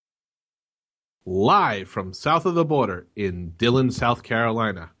Live from south of the border in Dillon, South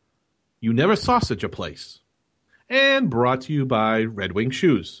Carolina. You never saw such a place. And brought to you by Red Wing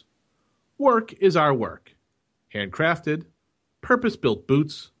Shoes. Work is our work. Handcrafted, purpose-built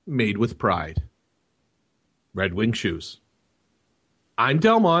boots made with pride. Red Wing Shoes. I'm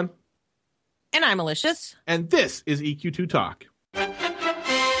Delmon. And I'm Malicious. And this is EQ2 Talk.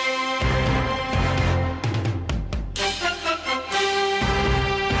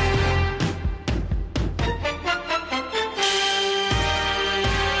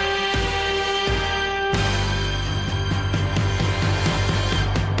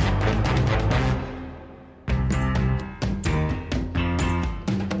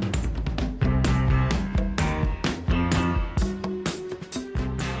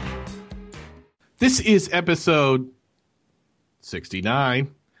 This is episode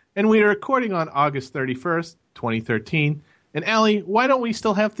 69, and we are recording on August 31st, 2013. And Ali, why don't we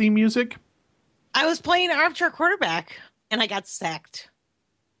still have theme music? I was playing armchair quarterback, and I got sacked.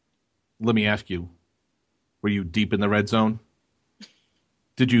 Let me ask you, were you deep in the red zone?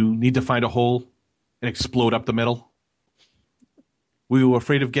 Did you need to find a hole and explode up the middle? Were you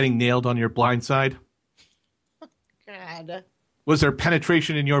afraid of getting nailed on your blind side? God. Was there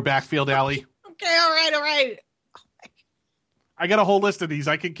penetration in your backfield, Ali? Okay, all right. I got a whole list of these.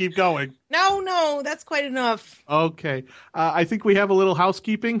 I can keep going. No, that's quite enough. Okay. I think we have a little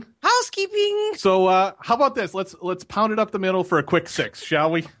housekeeping. Housekeeping. So how about this? Let's pound it up the middle for a quick 6,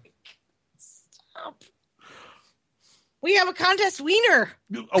 shall we? Stop. We have a contest wiener.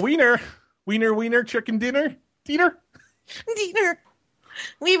 A wiener? Wiener, chicken dinner? Dinner?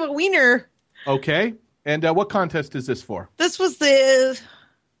 We have a wiener. Okay. And what contest is this for? This was the...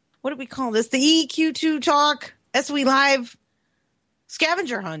 What do we call this? The EQ2 Talk SOE Live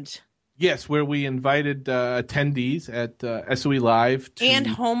scavenger hunt. Yes, where we invited attendees at SOE Live. And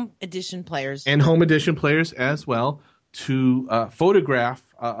home edition players. And home edition players as well to photograph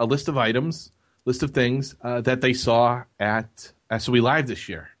a list of items, list of things that they saw at SOE Live this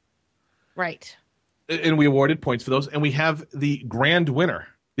year. Right. And we awarded points for those. And we have the grand winner,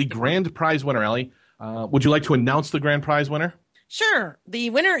 the grand prize winner, Ellie. Would you like to announce the grand prize winner? Sure. The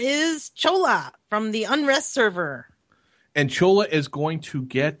winner is Chola from the Unrest server. And Chola is going to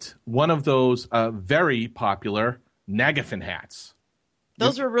get one of those very popular Nagafin hats.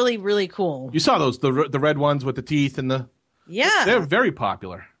 Those were really, really cool. You saw those, the red ones with the teeth and the... Yeah. They're very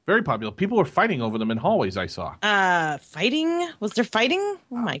popular. Very popular. People were fighting over them in hallways, I saw. Fighting? Was there fighting?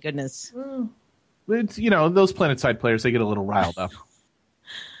 Oh, my goodness. It's, those PlanetSide players, they get a little riled up.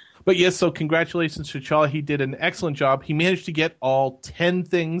 But yes, so congratulations to Chola. He did an excellent job. He managed to get all 10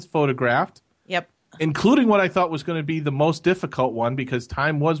 things photographed. Yep. Including what I thought was going to be the most difficult one because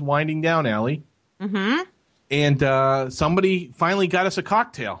time was winding down, Allie. Mm-hmm. And somebody finally got us a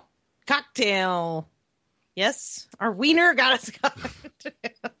cocktail. Cocktail. Yes. Our wiener got us a cocktail.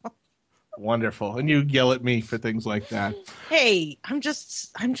 Wonderful. And you yell at me for things like that. Hey, I'm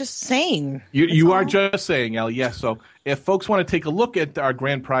just saying. You are just saying, Ellie. Yes. So if folks want to take a look at our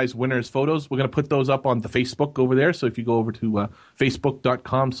grand prize winners' photos, we're going to put those up on the Facebook over there. So if you go over to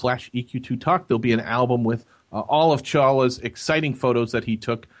facebook.com/EQ2 Talk, there'll be an album with all of Chola's exciting photos that he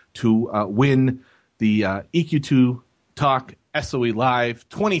took to win the EQ2 Talk SOE Live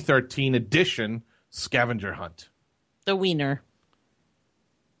 2013 edition scavenger hunt. The wiener.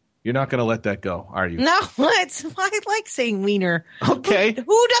 You're not going to let that go, are you? No, I like saying wiener. Okay.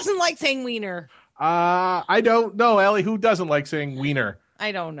 Who doesn't like saying wiener? I don't know, Ellie. Who doesn't like saying wiener?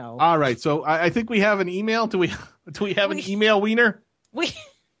 I don't know. All right. So I think we have an email. Do we have an email wiener? We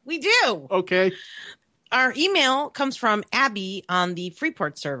do. Okay. Our email comes from Abby on the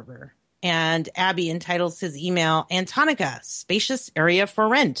Freeport server. And Abby entitles his email, Antonica, Spacious Area for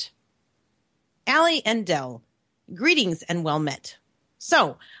Rent. Allie and Dell, greetings and well met.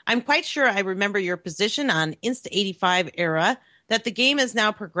 So, I'm quite sure I remember your position on Insta-85 era that the game is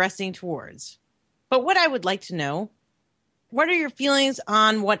now progressing towards. But what I would like to know, what are your feelings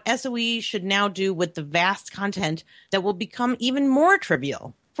on what SOE should now do with the vast content that will become even more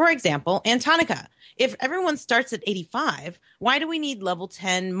trivial? For example, Antonica, if everyone starts at 85, why do we need level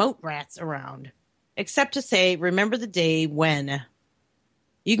 10 moat rats around? Except to say, remember the day when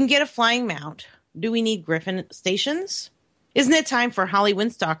you can get a flying mount. Do we need griffon stations? Isn't it time for Holly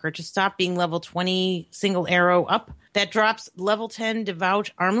Windstalker to stop being level 20 single arrow up that drops level 10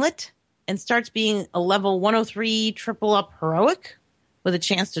 devout armlet and starts being a level 103 triple up heroic with a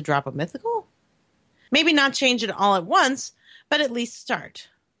chance to drop a mythical? Maybe not change it all at once, but at least start.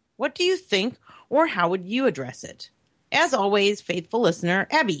 What do you think, or how would you address it? As always, faithful listener,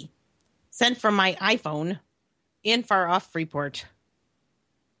 Abby. Sent from my iPhone in far off Freeport.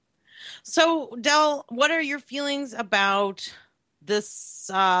 So, Dell, what are your feelings about this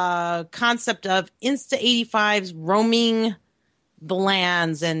concept of Insta-85s roaming the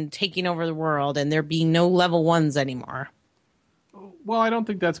lands and taking over the world and there being no level ones anymore? Well, I don't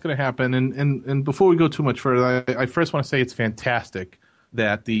think that's going to happen. And before we go too much further, I first want to say it's fantastic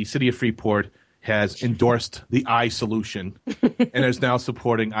that the city of Freeport has endorsed the I solution and is now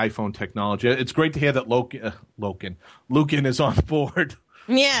supporting iPhone technology. It's great to hear that Lucan is on board.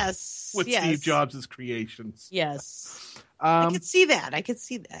 Yes. With Steve Jobs' creations. Yes. I could see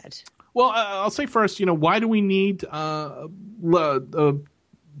that. Well, I'll say first, why do we need level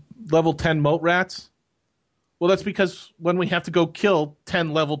 10 moat rats? Well, that's because when we have to go kill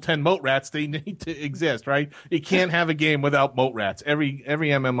 10 level 10 moat rats, they need to exist, right? You can't have a game without moat rats. Every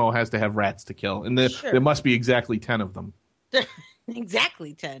MMO has to have rats to kill, and there must be exactly 10 of them.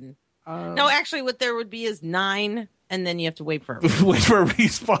 Exactly 10. No, actually, what there would be is 9, and then you have to wait for a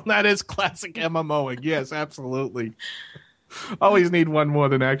respawn. That is classic MMOing. Yes, absolutely. Always need one more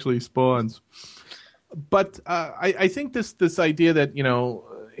than actually spawns. But I think this idea that,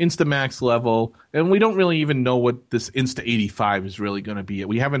 Instamax level, and we don't really even know what this Insta-85 is really going to be.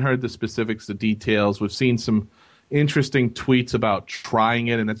 We haven't heard the specifics, the details. We've seen some interesting tweets about trying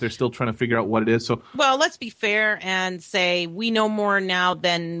it and that they're still trying to figure out what it is. So, well, let's be fair and say we know more now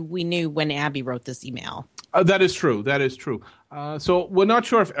than we knew when Abby wrote this email. That is true. So we're not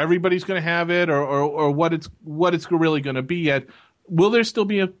sure if everybody's going to have it or what it's really going to be yet. Will there still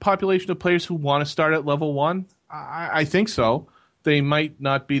be a population of players who want to start at level 1? I think so. They might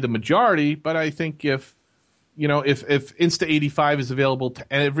not be the majority, but I think if Insta-85 is available to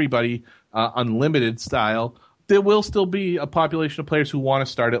everybody, unlimited style, there will still be a population of players who want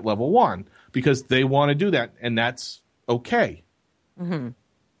to start at level 1 because they want to do that, and that's okay. Mm-hmm.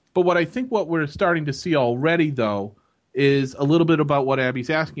 But what we're starting to see already, though, is a little bit about what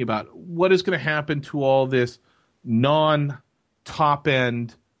Abby's asking about. What is going to happen to all this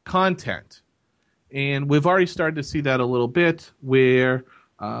non-top-end content? And we've already started to see that a little bit where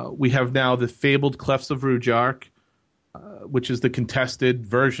we have now the fabled Clefts of Rujark, which is the contested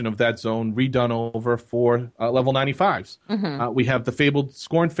version of that zone redone over for level 95s. Mm-hmm. We have the fabled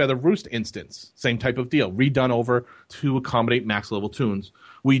Scornfeather Roost instance, same type of deal, redone over to accommodate max level tunes.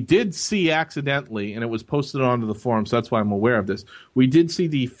 We did see accidentally, and it was posted onto the forum, so that's why I'm aware of this, we did see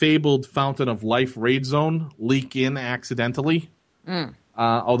the fabled Fountain of Life raid zone leak in accidentally,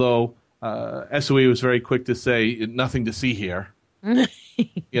 although SOE was very quick to say, nothing to see here.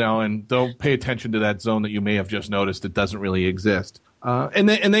 And don't pay attention to that zone that you may have just noticed. It doesn't really exist. And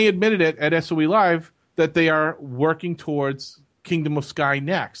they admitted it at SOE Live that they are working towards Kingdom of Sky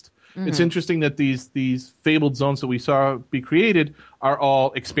next. Mm-hmm. It's interesting that these fabled zones that we saw be created are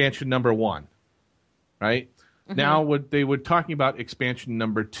all expansion number 1, right? Mm-hmm. Now they were talking about expansion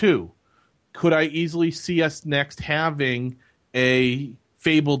number 2. Could I easily see us next having a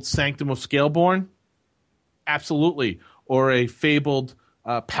fabled Sanctum of Scaleborn? Absolutely. Or a fabled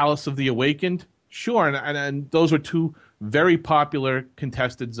Palace of the Awakened? Sure. And those were 2 very popular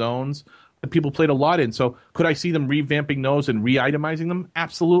contested zones that people played a lot in. So could I see them revamping those and re-itemizing them?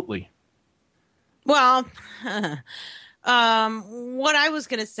 Absolutely. Well, what I was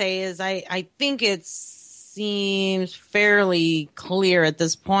going to say is I think it seems fairly clear at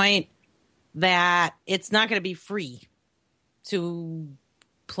this point that it's not going to be free to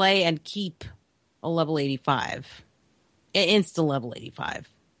play and keep a level 85, insta level 85,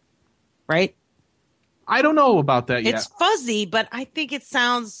 right? I don't know about that yet. It's fuzzy, but I think it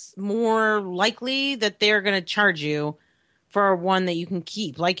sounds more likely that they're going to charge you for one that you can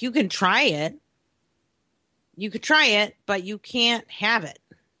keep. Like, you can try it. You could try it, but you can't have it.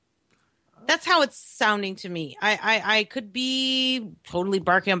 That's how it's sounding to me. I could be totally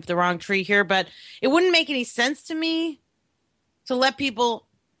barking up the wrong tree here, but it wouldn't make any sense to me to let people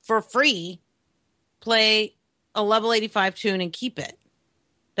for free play a level 85 tune and keep it.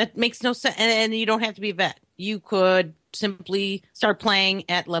 That makes no sense. And you don't have to be a vet. You could simply start playing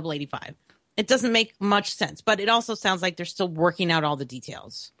at level 85. It doesn't make much sense, but it also sounds like they're still working out all the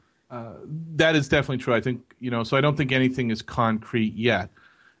details. That is definitely true. I think, so I don't think anything is concrete yet.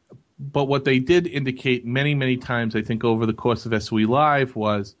 But what they did indicate many, many times, I think, over the course of SOE Live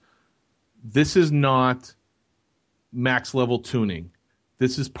was this is not max level tuning.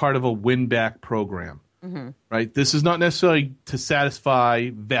 This is part of a win-back program. Mm-hmm. Right? This is not necessarily to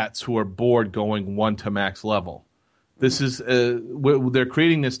satisfy vets who are bored going 1 to max level. This is they're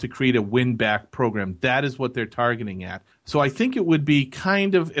creating this to create a win-back program. That is what they're targeting at. So I think it would be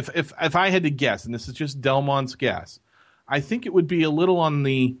kind of, if I had to guess, and this is just Delmont's guess, I think it would be a little on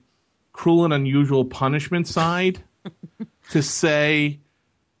the cruel and unusual punishment side to say,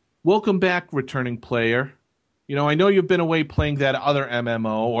 welcome back, returning player. I know you've been away playing that other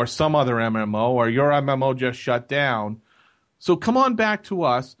MMO or some other MMO, or your MMO just shut down. So come on back to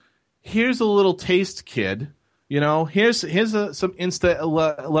us. Here's a little taste, kid. Here's some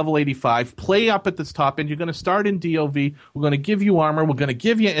Insta level 85. Play up at this top end. You're going to start in DOV. We're going to give you armor. We're going to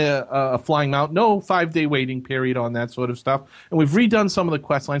give you a flying mount. No 5-day waiting period on that sort of stuff. And we've redone some of the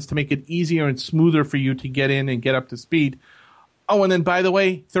quest lines to make it easier and smoother for you to get in and get up to speed. Oh, and then, by the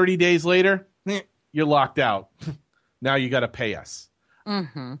way, 30 days later, you're locked out. Now you got to pay us.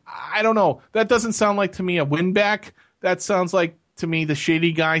 Mm-hmm. I don't know. That doesn't sound like to me a win back. That sounds like to me the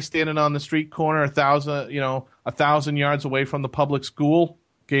shady guy standing on the street corner 1,000 yards away from the public school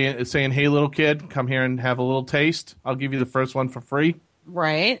saying, hey, little kid, come here and have a little taste. I'll give you the first one for free.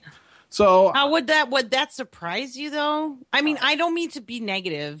 Right. So how would that surprise you, though? I mean, I don't mean to be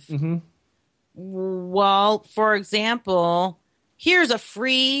negative. Mm-hmm. Well, for example, here's a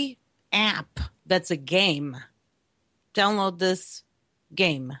free app that's a game. Download this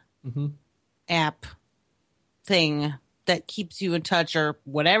game app thing that keeps you in touch, or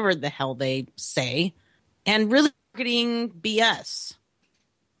whatever the hell they say, and really marketing BS.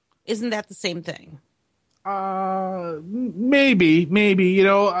 Isn't that the same thing? Maybe. Maybe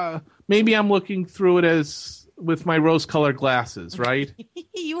I'm looking through it as with my rose-colored glasses, right?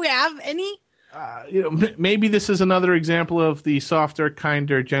 You have any? Maybe this is another example of the softer,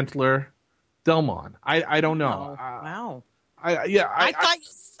 kinder, gentler Delmon. I don't know. Wow.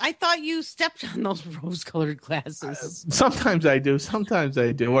 I thought you stepped on those rose-colored glasses. Sometimes I do,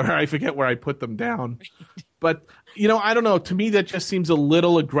 or I forget where I put them down. But I don't know. To me, that just seems a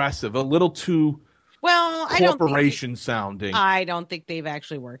little aggressive, a little too corporation sounding. I don't think they've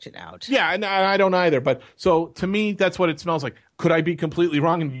actually worked it out. Yeah, and I don't either. But so to me, that's what it smells like. Could I be completely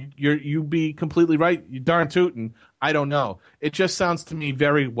wrong and you be completely right? You darn tootin'. I don't know. It just sounds to me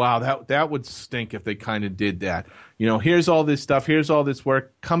very, wow, that would stink if they kind of did that. Here's all this stuff. Here's all this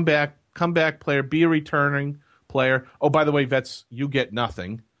work. Come back, player. Be a returning player. Oh, by the way, vets, you get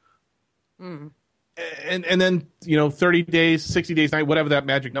nothing. Mm. And then, 30 days, 60 days, whatever that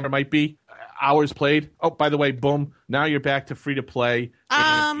magic number might be, hours played. Oh, by the way, boom, now you're back to free to play.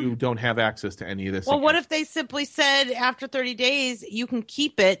 And you don't have access to any of this. Well, what if they simply said after 30 days, you can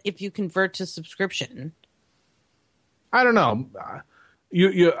keep it if you convert to subscription? I don't know.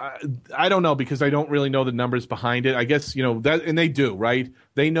 I don't know, because I don't really know the numbers behind it. I guess, that, and they do, right?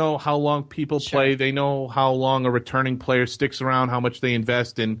 They know how long people play. They know how long a returning player sticks around, how much they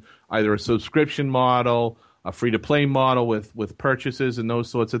invest in either a subscription model, a free-to-play model with purchases and those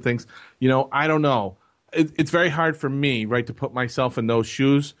sorts of things. I don't know. It's very hard for me, right, to put myself in those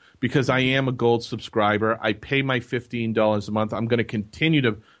shoes, because I am a gold subscriber. I pay my $15 a month. I'm going to continue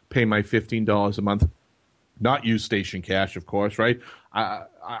to pay my $15 a month. Not use station cash, of course, right?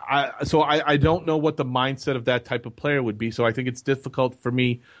 So I don't know what the mindset of that type of player would be. So I think it's difficult for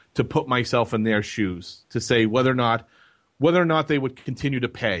me to put myself in their shoes to say whether or not they would continue to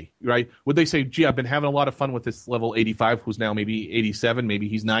pay, right? Would they say, gee, I've been having a lot of fun with this level 85, who's now maybe 87, maybe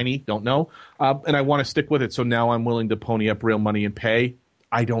he's 90, don't know, and I want to stick with it, so now I'm willing to pony up real money and pay?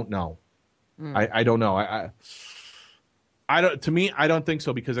 I don't know. I don't know. To me, I don't think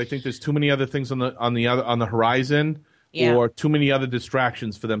so, because I think there's too many other things on the horizon, or too many other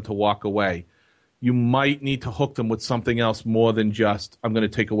distractions for them to walk away. You might need to hook them with something else more than just, I'm going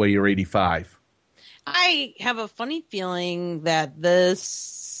to take away your 85. I have a funny feeling that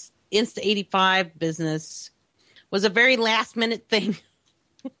this Insta 85 business was a very last minute thing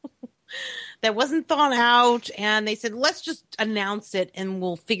that wasn't thought out, and they said, let's just announce it and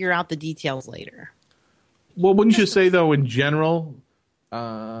we'll figure out the details later. Well, wouldn't you say, though, in general,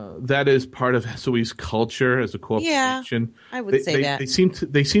 that is part of SOE's culture as a corporation? Yeah, I would say that.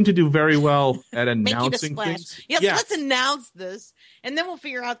 They seem to do very well at announcing things. Yes, let's announce this, and then we'll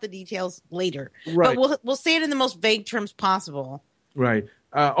figure out the details later. Right. But we'll say it in the most vague terms possible. Right.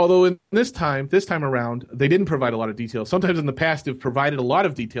 Although in this time around, they didn't provide a lot of details. Sometimes in the past, they've provided a lot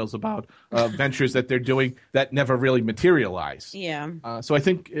of details about ventures that they're doing that never really materialize. Yeah. So I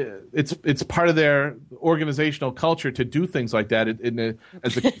think it's part of their organizational culture to do things like that.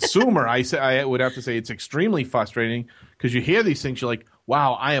 As a consumer, I would have to say it's extremely frustrating, because you hear these things, you're like,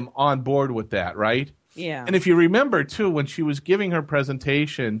 wow, I am on board with that, right? Yeah. And if you remember, too, when she was giving her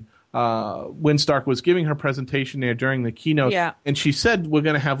presentation, when Stark was giving her presentation there during the keynote, and she said we're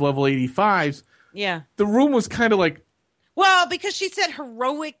going to have level 85s. Yeah, the room was kind of like, well, because she said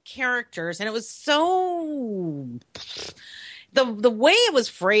heroic characters, and it was so the way it was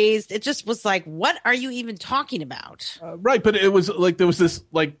phrased, it just was like, what are you even talking about? Right, but it was like there was this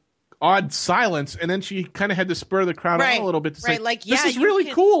like odd silence, and then she kind of had to spur the crowd on a little bit to say, like, this is really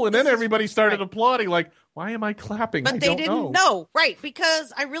cool. And then everybody started applauding, like, why am I clapping? But they didn't know. Right,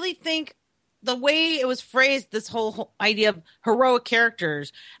 because I really think the way it was phrased, this whole idea of heroic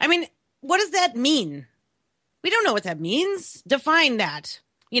characters, I mean, what does that mean? We don't know what that means. Define that.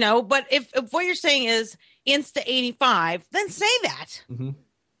 But if what you're saying is Insta 85, then say that. Mm-hmm.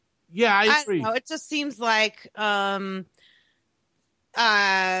 Yeah, I agree. Don't know. It just seems like, I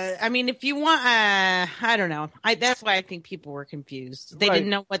mean, if you want, I don't know. That's why I think people were confused. They didn't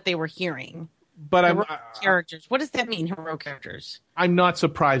know what they were hearing. But characters. What does that mean, heroic characters? I'm not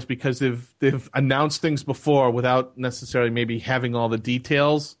surprised because they've announced things before without necessarily maybe having all the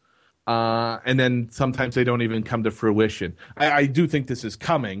details. And then sometimes they don't even come to fruition. I do think this is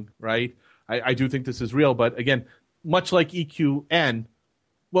coming, right? I do think this is real. But again, much like EQN,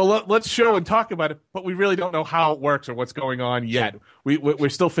 well, let's show and talk about it, but we really don't know how it works or what's going on yet. We're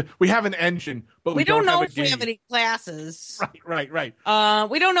still we have an engine, but we don't know if we have any classes. Right.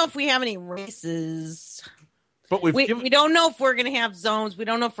 We don't know if we have any races. But we don't know if we're going to have zones. We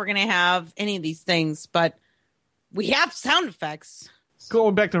don't know if we're going to have any of these things, but we have sound effects.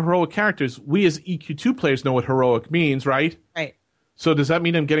 Going back to heroic characters, we as EQ2 players know what heroic means, right? Right. So does that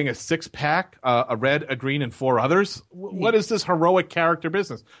mean I'm getting a 6-pack, a red, a green, and 4 others? What is this heroic character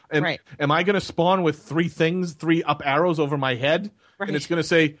business? Am I going to spawn with 3 up arrows over my head? Right. And it's going to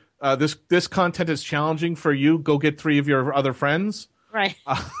say, this content is challenging for you. Go get 3 of your other friends. Right.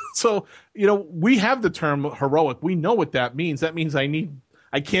 So, we have the term heroic. We know what that means. That means I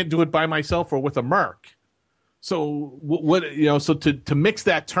can't do it by myself or with a merc. So so to mix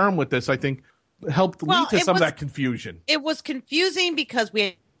that term with this, I think helped lead to some of that confusion. It was confusing because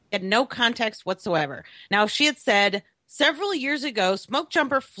we had no context whatsoever. Now, if she had said several years ago, Smoke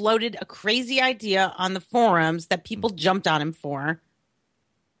Jumper floated a crazy idea on the forums that people jumped on him for.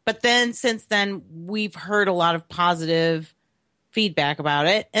 But then since then, we've heard a lot of positive feedback about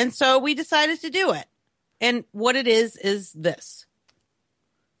it. And so we decided to do it. And what it is this.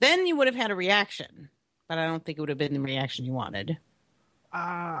 Then you would have had a reaction. But I don't think it would have been the reaction you wanted.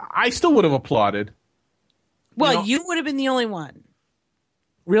 I still would have applauded. Well, you would have been the only one.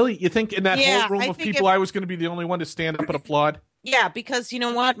 Really? You think in that whole room of people I was going to be the only one to stand up and applaud? Yeah, because you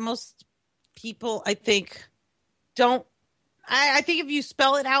know what? Most people, I think, don't. I think if you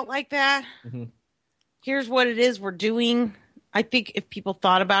spell it out like that, here's what it is we're doing. I think if people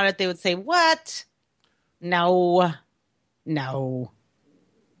thought about it, they would say, what? No.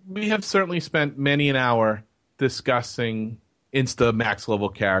 We have certainly spent many an hour discussing Insta max level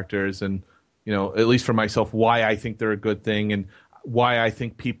characters and, at least for myself, why I think they're a good thing and why I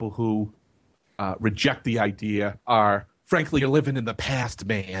think people who reject the idea are, frankly, you're living in the past,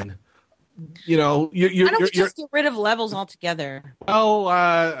 man. Why don't we just get rid of levels altogether? Well,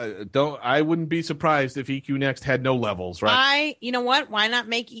 I wouldn't be surprised if EQ Next had no levels, right? You know what? Why not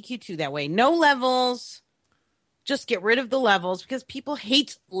make EQ2 that way? No levels. Just get rid of the levels because people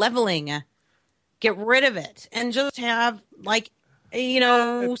hate leveling. Get rid of it and just have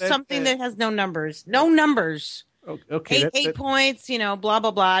something that has no numbers. No numbers. Okay. 8 points, blah,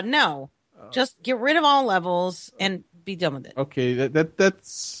 blah, blah. No. Just get rid of all levels and be done with it. Okay.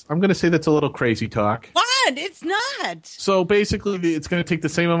 That's I'm going to say that's a little crazy talk. What? It's not. So basically it's going to take the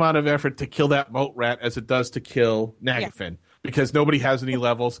same amount of effort to kill that moat rat as it does to kill Nagafin. Yeah. Because nobody has any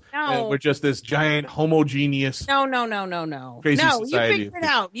levels. No. And we're just this giant homogeneous. No. Crazy society. You figured it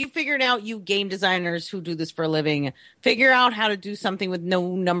out. You figured out, you game designers who do this for a living. Figure out how to do something with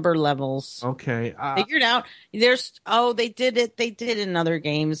no number levels. Okay. Figured out. They did it. They did it in other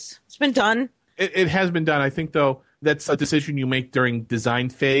games. It's been done. It has been done. I think, though, that's a decision you make during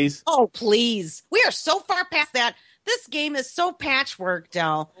design phase. Oh, please. We are so far past that. This game is so patchwork,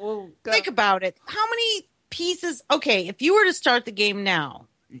 Dell. Think about it. How many pieces? Okay, if you were to start the game now,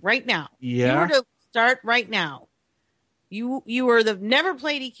 right now, you were to start right now. You never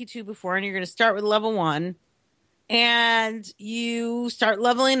played EQ2 before, and you're going to start with level 1, and you start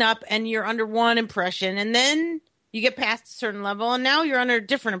leveling up, and you're under one impression, and then you get past a certain level, and now you're under a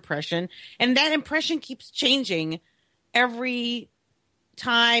different impression, and that impression keeps changing every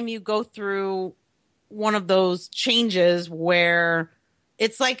time you go through one of those changes where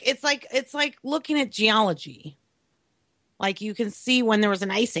it's like looking at geology. Like you can see when there was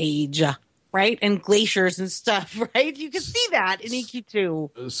an ice age, right? And glaciers and stuff, right? You can see that in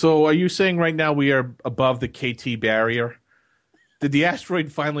EQ2. So are you saying right now we are above the KT barrier? Did the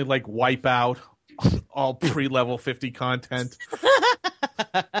asteroid finally wipe out all pre-level 50 content?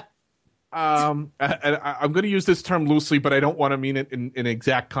 I'm going to use this term loosely, but I don't want to mean it in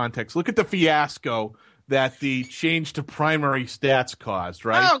exact context. Look at the fiasco that the change to primary stats caused,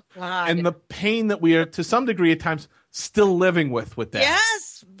 right? Oh, God. And the pain that we are, to some degree at times, still living with that.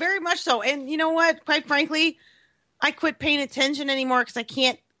 Yes, very much so. And you know what? Quite frankly, I quit paying attention anymore because I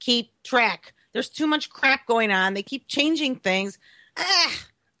can't keep track. There's too much crap going on. They keep changing things.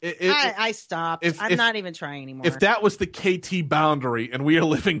 I stopped. I'm not even trying anymore. If that was the KT boundary and we are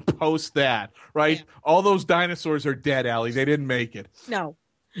living post that, right? Yeah. All those dinosaurs are dead, Allie. They didn't make it. No.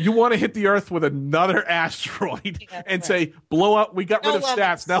 You want to hit the Earth with another asteroid and say, blow up. We got rid of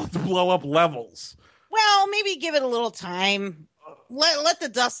stats. Now let's blow up levels. Well, maybe give it a little time. Let the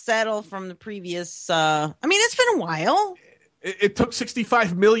dust settle from the previous. It's been a while. It took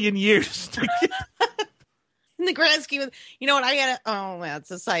 65 million years to get. In the grand scheme of, you know what,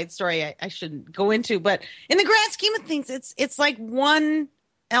 that's a side story I shouldn't go into, but in the grand scheme of things, it's like one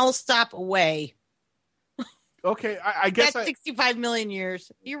L stop away. Okay, I guess that's 65 million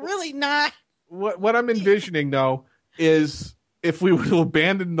years. You're really not. What I'm envisioning, though, is if we were to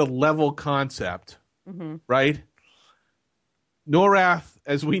abandon the level concept, right? Norrath,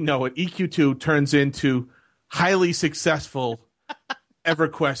 as we know it, EQ2 turns into highly successful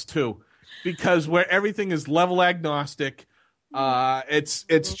EverQuest 2. Because where everything is level agnostic, it's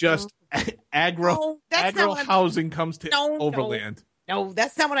just aggro housing comes to Overland. No,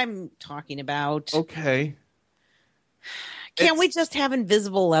 that's not what I'm talking about. Okay. Can't we just have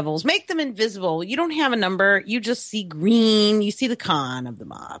invisible levels? Make them invisible. You don't have a number. You just see green. You see the con of the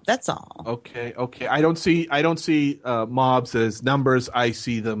mob. That's all. Okay. I don't see mobs as numbers. I just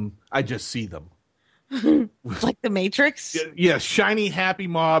see them. Like the Matrix? Yeah, shiny, happy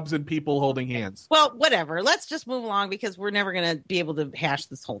mobs and people holding hands. Well, whatever. Let's just move along because we're never going to be able to hash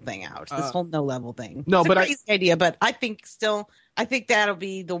this whole thing out. This whole no-level thing. No, it's but a crazy idea, but I think that'll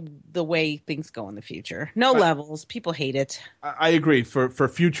be the way things go in the future. No levels. People hate it. I agree. For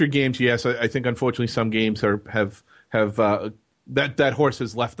future games, yes. I think, unfortunately, some games have that horse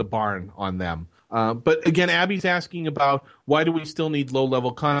has left the barn on them. But again, Abby's asking about why do we still need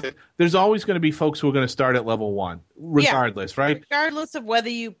low-level content? There's always going to be folks who are going to start at level 1, regardless, right? Regardless of whether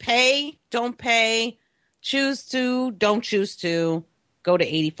you pay, don't pay, choose to, don't choose to, go to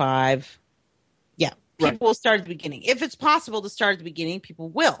 85. Yeah, people will start at the beginning. If it's possible to start at the beginning, people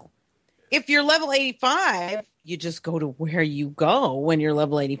will. If you're level 85, you just go to where you go when you're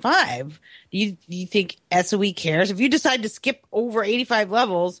level 85. Do you think SOE cares? If you decide to skip over 85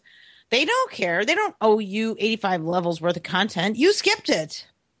 levels, they don't care. They don't owe you 85 levels worth of content. You skipped it.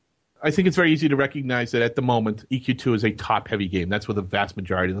 I think it's very easy to recognize that at the moment, EQ2 is a top-heavy game. That's where the vast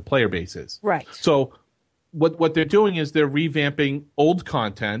majority of the player base is. Right. So what they're doing is they're revamping old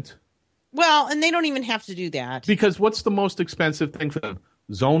content. Well, and they don't even have to do that. Because what's the most expensive thing for them?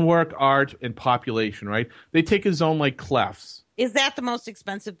 Zone work, art, and population, right? They take a zone like Clefs. Is that the most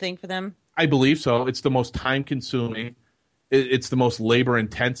expensive thing for them? I believe so. It's the most time-consuming. It's the most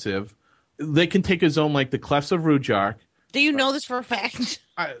labor-intensive. They can take a zone like the Clefs of Rujark. Do you know this for a fact?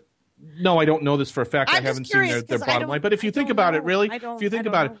 No, I don't know this for a fact. I haven't seen their bottom line. But if you think about it, really, if you think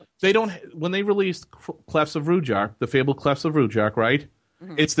about it, they don't. When they released Clefs of Rujark, the fabled Clefs of Rujark, right?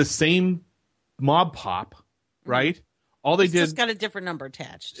 Mm-hmm. It's the same mob pop, right? Mm-hmm. All they did just got a different number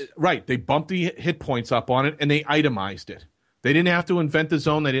attached. Right. They bumped the hit points up on it, and they itemized it. They didn't have to invent the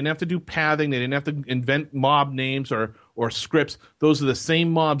zone. They didn't have to do pathing. They didn't have to invent mob names or scripts. Those are the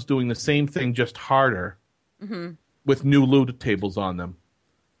same mobs doing the same thing, just harder, with new loot tables on them.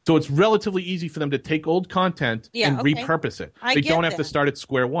 So it's relatively easy for them to take old content and repurpose it. They don't have to start at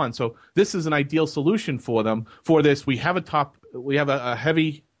square one. So this is an ideal solution for them. For this, we have a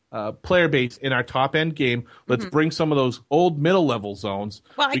heavy player base in our top end game. Let's bring some of those old middle level zones.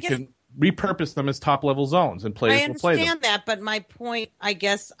 Well, I guess, can repurpose them as top level zones, and players will play them. I understand that, but my point, I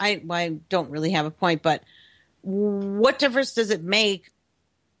guess, I don't really have a point, but what difference does it make?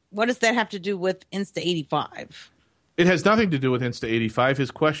 What does that have to do with Insta 85? It has nothing to do with Insta 85.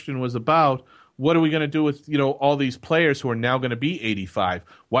 His question was about what are we going to do with all these players who are now going to be 85?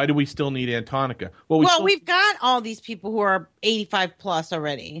 Why do we still need Antonica? Well, we've got all these people who are 85 plus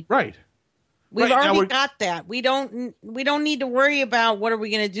already. Right. We've already got that. We don't need to worry about what are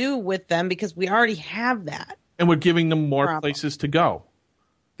we going to do with them because we already have that. And we're giving them more places to go.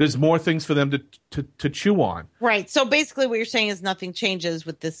 There's more things for them to chew on. Right. So basically what you're saying is nothing changes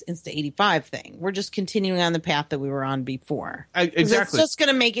with this Insta 85 thing. We're just continuing on the path that we were on before. Exactly. It's just going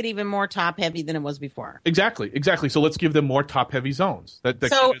to make it even more top heavy than it was before. Exactly. So let's give them more top heavy zones.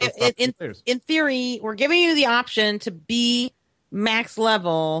 So in theory, we're giving you the option to be max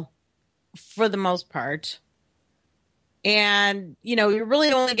level for the most part. And, you're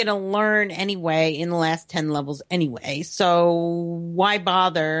really only going to learn anyway in the last 10 levels anyway. So why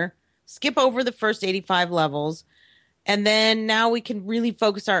bother skip over the first 85 levels, and then now we can really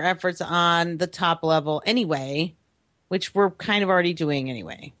focus our efforts on the top level anyway, which we're kind of already doing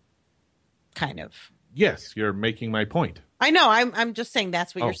anyway. Kind of. Yes, you're making my point. I know. I'm just saying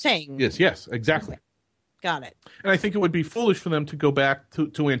that's what you're saying. Yes, exactly. Okay. Got it. And I think it would be foolish for them to go back to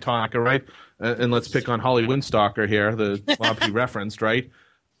Antonica, right? And let's pick on Holly Windstalker here, the mob he referenced, right?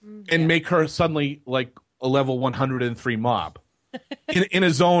 And make her suddenly like a level 103 mob in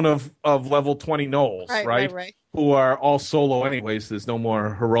a zone of level 20 gnolls, right? Who are all solo anyways. There's no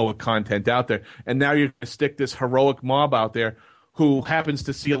more heroic content out there. And now you're going to stick this heroic mob out there who happens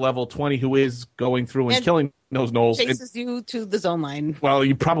to see a level 20 who is going through and killing those gnolls. Chases you to the zone line. Well,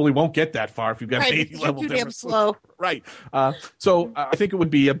 you probably won't get that far if you've got an 80 level difference. Too damn slow. Right. So I think it would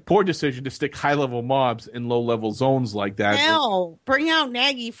be a poor decision to stick high-level mobs in low-level zones like that. Hell, bring out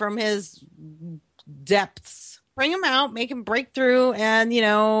Nagy from his depths. Bring him out, make him break through, and,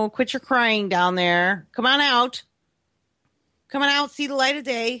 quit your crying down there. Come on out. Come on out, see the light of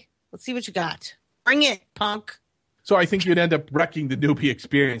day. Let's see what you got. Bring it, punk. So I think you'd end up wrecking the newbie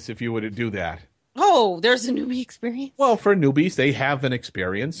experience if you were to do that. Oh, there's a newbie experience? Well, for newbies, they have an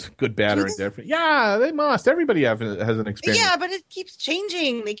experience, good, bad, or indifferent. Yeah, they must. Everybody has an experience. Yeah, but it keeps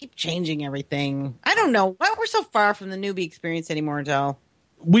changing. They keep changing everything. I don't know. Why we're so far from the newbie experience anymore, Del?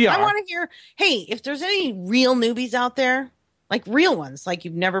 We are. I want to hear, hey, if there's any real newbies out there, like real ones, like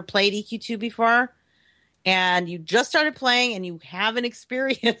you've never played EQ2 before, and you just started playing and you have an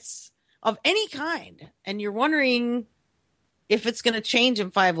experience of any kind, and you're wondering if it's going to change in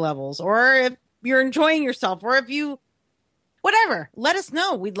 5 levels, or if you're enjoying yourself, or if you, whatever, let us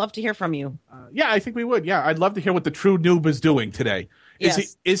know. We'd love to hear from you. Yeah, I think we would. Yeah, I'd love to hear what the true noob is doing today.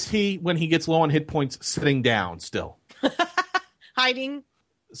 Yes. Is he, when he gets low on hit points, sitting down still? Hiding?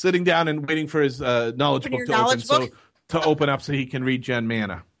 Sitting down and waiting for his knowledge book to open up so he can regen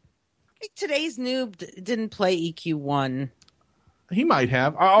mana. I think today's noob didn't play EQ1. He might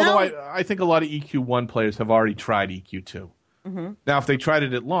have, although I think a lot of EQ1 players have already tried EQ2. Mm-hmm. Now, if they tried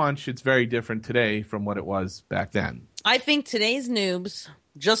it at launch, it's very different today from what it was back then. I think today's noobs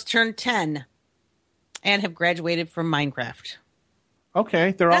just turned 10 and have graduated from Minecraft.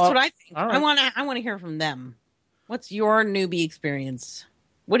 Okay, that's what I think. Right. I want to hear from them. What's your newbie experience?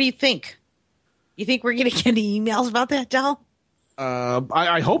 What do you think? You think we're going to get any emails about that, Del?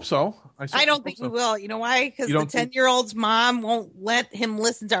 I hope so. I don't think we will. You know why? Because the 10-year-old's mom won't let him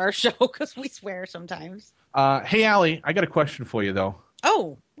listen to our show because we swear sometimes. Hey, Allie, I got a question for you, though.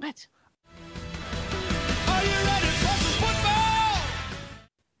 Oh, what? Are you ready for some football?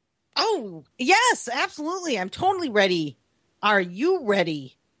 Oh, yes, absolutely. I'm totally ready. Are you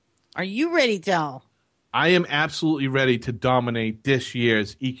ready? Are you ready, Del? I am absolutely ready to dominate this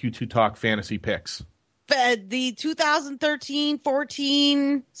year's EQ2 Talk Fantasy Picks. The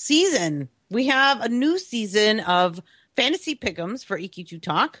 2013-14 season. We have a new season of Fantasy Pickums for EQ2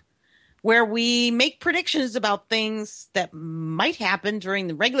 Talk, where we make predictions about things that might happen during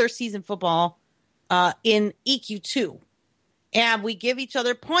the regular season football in EQ2. And we give each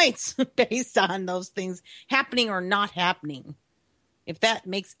other points based on those things happening or not happening, if that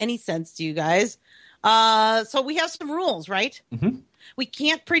makes any sense to you guys. So we have some rules, right? Mm-hmm. We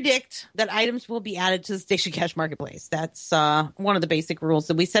can't predict that items will be added to the Station Cash Marketplace. That's one of the basic rules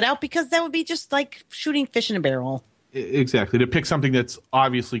that we set out, because that would be just like shooting fish in a barrel. Exactly. To pick something that's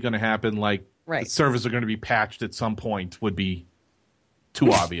obviously going to happen, like right. The servers are going to be patched at some point, would be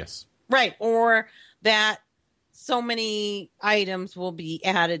too obvious. Right. Or that so many items will be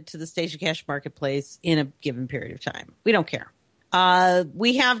added to the Station Cash Marketplace in a given period of time. We don't care. We're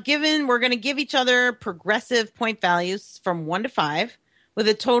going to give each other progressive point values from 1 to 5 with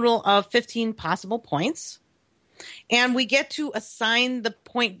a total of 15 possible points. And we get to assign the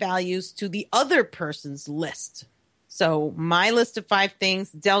point values to the other person's list. So my list of 5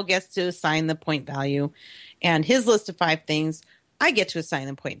 things, Del gets to assign the point value. And his list of 5 things, I get to assign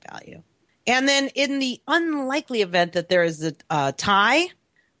the point value. And then in the unlikely event that there is a tie,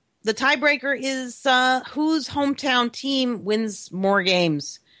 the tiebreaker is whose hometown team wins more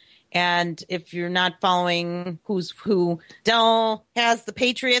games. And if you're not following who's who, Del has the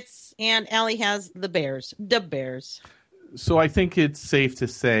Patriots and Allie has the Bears. The Bears. So I think it's safe to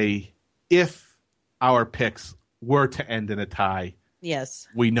say if our picks were to end in a tie, yes,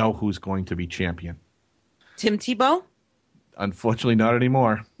 we know who's going to be champion. Tim Tebow? Unfortunately, not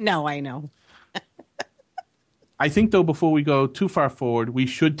anymore. No, I know. I think, though, before we go too far forward, we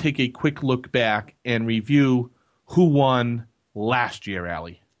should take a quick look back and review who won last year,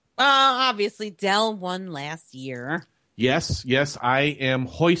 Allie. Obviously, Del won last year. Yes, I am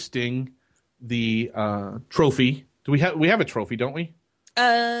hoisting the trophy. We have a trophy, don't we?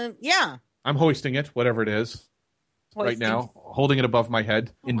 Yeah. I'm hoisting it, whatever it is, right Hoisting. now, holding it above my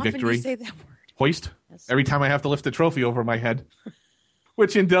head in How often victory. do you say that word? Hoist. Yes. Every time I have to lift a trophy over my head,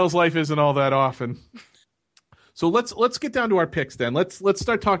 which in Dell's life isn't all that often. So let's get down to our picks then. Let's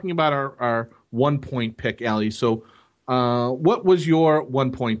start talking about our 1-point pick, Allie. So what was your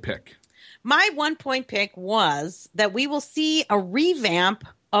 1-point pick? My 1-point pick was that we will see a revamp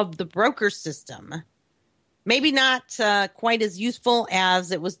of the broker system. Maybe not quite as useful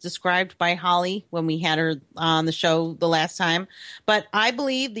as it was described by Holly when we had her on the show the last time. But I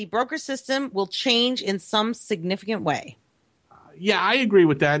believe the broker system will change in some significant way. Yeah, I agree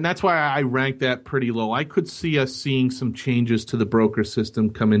with that, and that's why I ranked that pretty low. I could see us seeing some changes to the broker system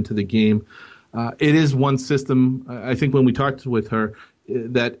come into the game. It is one system, I think when we talked with her,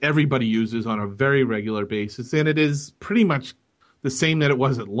 that everybody uses on a very regular basis, and it is pretty much the same that it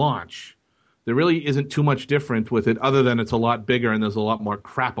was at launch. There really isn't too much different with it other than it's a lot bigger and there's a lot more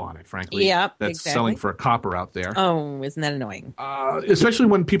crap on it, frankly. Yep, that's exactly. selling for a copper out there. Oh, isn't that annoying? Especially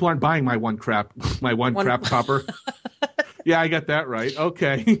when people aren't buying my one crap copper. Yeah, I got that right.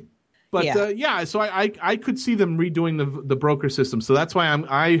 Okay. But so I could see them redoing the broker system. So that's why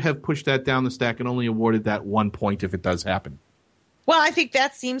I have pushed that down the stack and only awarded that 1 point if it does happen. Well, I think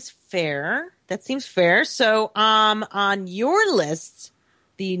that seems fair. So on your list,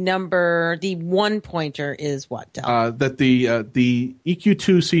 the 1-pointer is what, Del? That the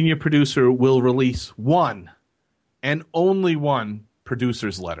EQ2 senior producer will release one and only one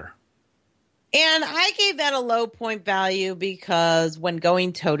producer's letter. And I gave that a low point value because when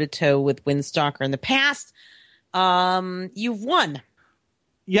going toe-to-toe with Windstalker in the past, you've won.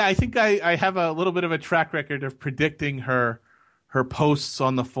 Yeah, I think I have a little bit of a track record of predicting her posts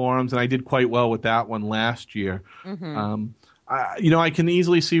on the forums, and I did quite well with that one last year. Mm-hmm. I can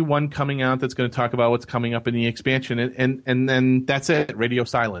easily see one coming out that's going to talk about what's coming up in the expansion, and then that's it, radio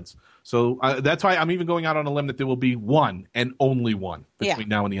silence. So that's why I'm even going out on a limb that there will be one and only one between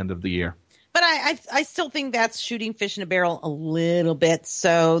now and the end of the year. But I still think that's shooting fish in a barrel a little bit,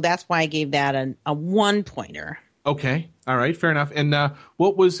 so that's why I gave that a 1-pointer. Okay, all right, fair enough. And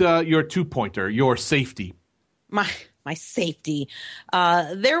what was your 2-pointer, your safety? My safety.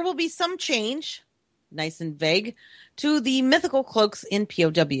 There will be some change, nice and vague, to the mythical cloaks in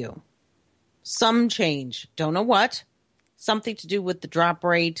POW. Some change. Don't know what. Something to do with the drop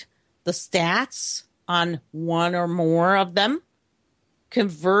rate, the stats on one or more of them,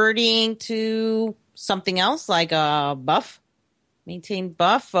 converting to something else like a buff, maintained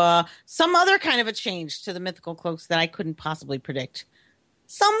buff, some other kind of a change to the mythical cloaks that I couldn't possibly predict.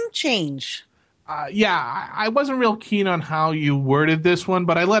 Some change. I wasn't real keen on how you worded this one,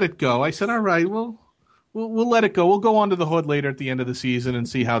 but I let it go. I said, all right, we'll let it go. We'll go onto the hood later at the end of the season and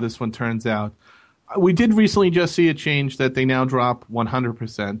see how this one turns out. We did recently just see a change that they now drop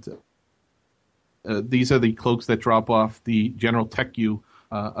 100%. These are the cloaks that drop off the General Tech U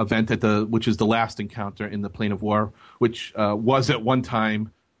event which is the last encounter in the Plane of War, which was at one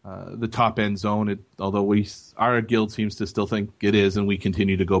time the top end zone. Although our guild seems to still think it is, and we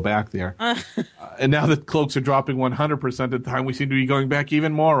continue to go back there. And now that cloaks are dropping 100% of the time, we seem to be going back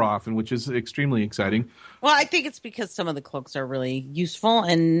even more often, which is extremely exciting. Well, I think it's because some of the cloaks are really useful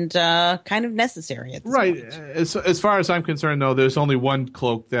and kind of necessary at this point. As far as I'm concerned, though, there's only one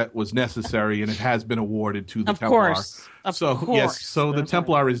cloak that was necessary, and it has been awarded to the Templar. Of course. So the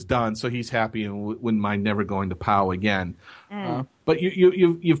Templar is done, so he's happy and wouldn't mind never going to POW again. But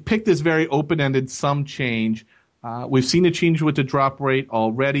you've picked this very open-ended some change. We've seen a change with the drop rate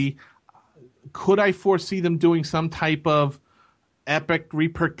already. Could I foresee them doing some type of epic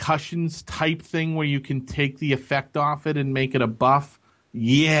repercussions type thing where you can take the effect off it and make it a buff?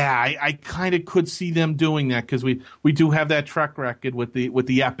 Yeah, I kind of could see them doing that because we do have that track record with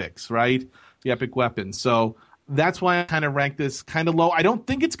the epics, right? The epic weapons. So that's why I kind of ranked this kind of low. I don't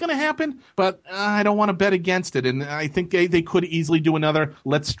think it's going to happen, but I don't want to bet against it. And I think they could easily do another,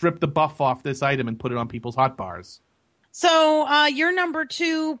 let's strip the buff off this item and put it on people's hot bars. So your number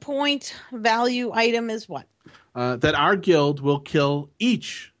 2-point value item is what? That our guild will kill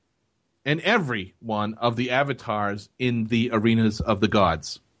each and every one of the avatars in the arenas of the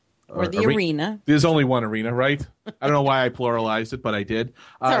gods. Or the arena. There's only one arena, right? I don't know why I pluralized it, but I did. It's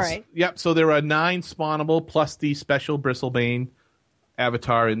all right. Yep, so there are 9 spawnable plus the special Bristlebane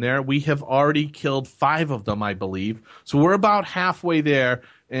avatar in there. We have already killed 5 of them, I believe. So we're about halfway there.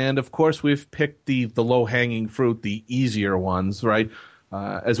 And, of course, we've picked the low-hanging fruit, the easier ones, right?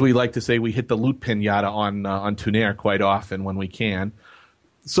 As we like to say, we hit the loot pinata on Tunair quite often when we can.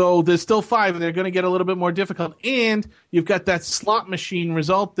 So there's still 5, and they're going to get a little bit more difficult. And you've got that slot machine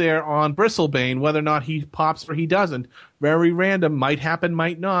result there on Bristlebane, whether or not he pops or he doesn't. Very random. Might happen,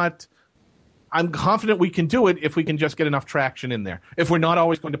 might not. I'm confident we can do it if we can just get enough traction in there. If we're not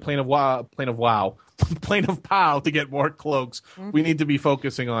always going to Plane of Pow to get more cloaks, we need to be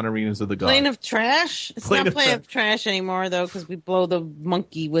focusing on Arenas of the Gods. Plane of Trash? It's not Plane of Trash anymore, though, because we blow the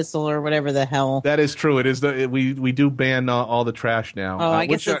monkey whistle or whatever the hell. That is true. It is we do ban all the trash now. Oh, I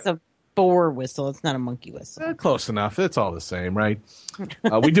guess it's a boar whistle. It's not a monkey whistle. Close enough. It's all the same, right?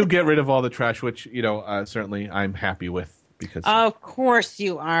 We do get rid of all the trash, which certainly I'm happy with. Because of course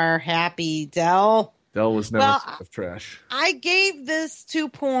you are happy, Dell. Dell was never sick of trash. I gave this 2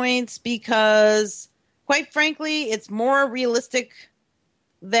 points because, quite frankly, it's more realistic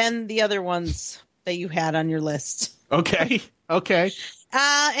than the other ones that you had on your list. Okay.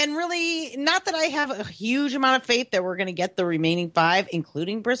 And really, not that I have a huge amount of faith that we're going to get the remaining 5,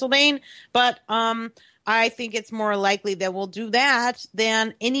 including Bristlebane, but I think it's more likely that we'll do that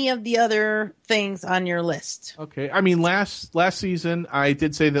than any of the other things on your list. Okay. I mean, last season, I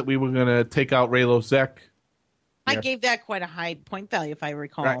did say that we were going to take out Raylo Zek. I gave that quite a high point value, if I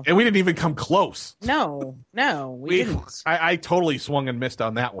recall. Right. And we didn't even come close. No, we didn't. I totally swung and missed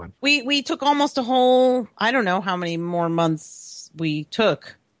on that one. We took almost a whole, I don't know how many more months we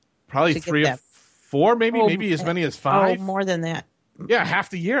took. Probably 3 or 4, maybe as many as 5. Oh, more than that. Yeah, half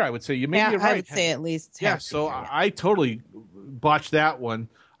the year, I would say. You're right. I would say at least half. Yeah, so I totally botched that one.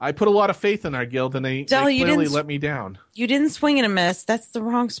 I put a lot of faith in our guild, and they clearly let me down. You didn't swing and a miss. That's the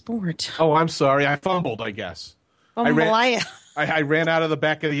wrong sport. Oh, I'm sorry. I fumbled, I guess. I ran out of the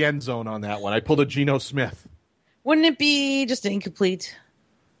back of the end zone on that one. I pulled a Geno Smith. Wouldn't it be just an incomplete?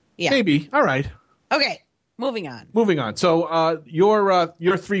 Yeah. Maybe. All right. Okay. Moving on. So your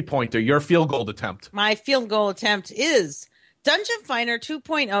 3-pointer, your field goal attempt. My field goal attempt is Dungeon Finder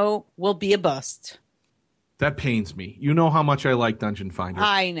 2.0 will be a bust. That pains me. You know how much I like Dungeon Finder.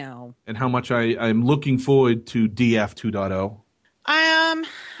 I know. And how much I'm looking forward to DF 2.0.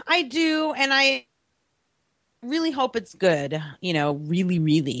 I do, and I really hope it's good.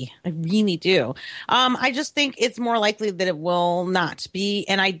 Really. I really do. I just think it's more likely that it will not be,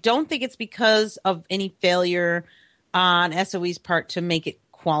 and I don't think it's because of any failure on SOE's part to make it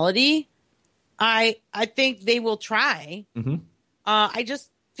quality. I think they will try. Mm-hmm. I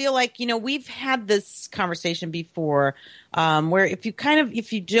just feel like, we've had this conversation before, where if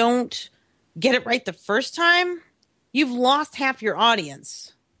you don't get it right the first time, you've lost half your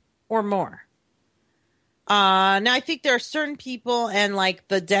audience or more. Now I think there are certain people and like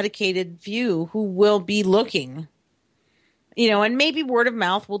the dedicated few who will be looking, and maybe word of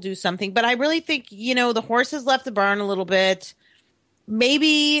mouth will do something, but I really think, the horse has left the barn a little bit.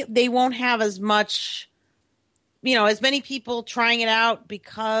 Maybe they won't have as much, as many people trying it out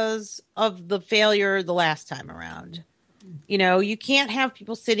because of the failure the last time around. You can't have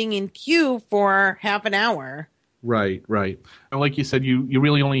people sitting in queue for half an hour. Right. And like you said, you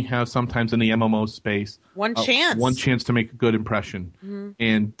really only have sometimes in the MMO space one chance to make a good impression. Mm-hmm.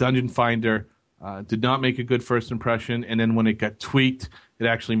 And Dungeon Finder did not make a good first impression, and then when it got tweaked, it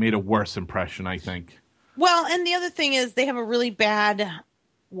actually made a worse impression, I think. Well, and the other thing is they have a really bad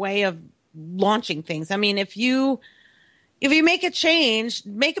way of launching things. I mean, if you make a change,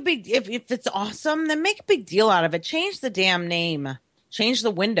 if it's awesome, then make a big deal out of it. Change the damn name, change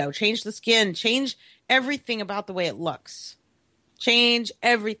the window, change the skin, change everything about the way it looks, change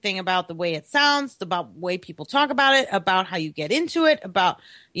everything about the way it sounds, about the way people talk about it, about how you get into it, about,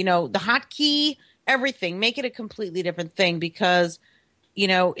 the hotkey, everything. Make it a completely different thing because,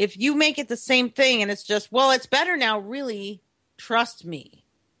 if you make it the same thing and it's just, it's better now, really, trust me.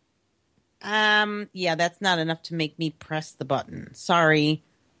 That's not enough to make me press the button. Sorry.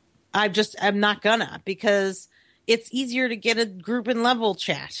 I'm not gonna, because it's easier to get a group and level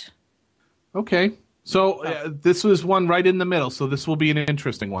chat. Okay. So this was one right in the middle, so this will be an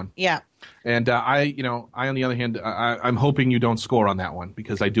interesting one. Yeah. And I on the other hand, I'm hoping you don't score on that one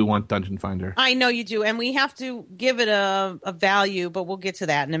because I do want Dungeon Finder. I know you do, and we have to give it a value, but we'll get to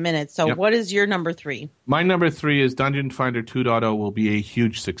that in a minute. So What is your number 3? My number 3 is Dungeon Finder 2.0 will be a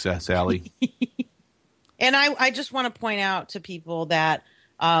huge success, Allie. And I just want to point out to people that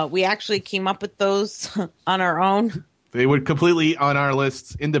we actually came up with those on our own. They were completely on our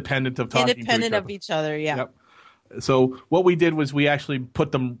lists, independent of talking to each other. Independent of each other, yeah. Yep. So what we did was we actually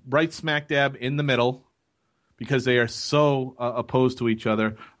put them right smack dab in the middle because they are so opposed to each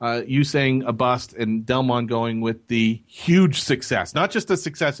other. You saying a bust and Delmon going with the huge success. Not just a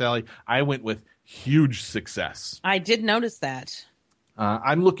success, Allie. I went with huge success. I did notice that.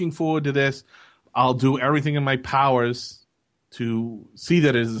 I'm looking forward to this. I'll do everything in my powers to see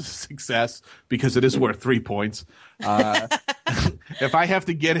that it is a success because it is worth 3 points. If I have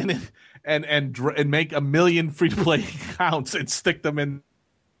to get in it and make 1 million free-to-play accounts and stick them in,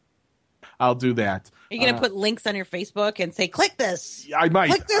 I'll do that. Are you going to put links on your Facebook and say, click this? I might.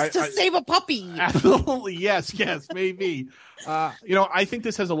 Click this to save a puppy. Absolutely. Yes, maybe. I think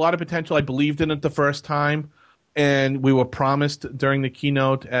this has a lot of potential. I believed in it the first time, and we were promised during the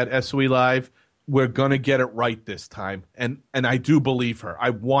keynote at SOE Live, we're going to get it right this time. And I do believe her. I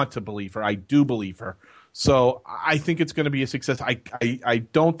want to believe her. I do believe her. So I think it's going to be a success. I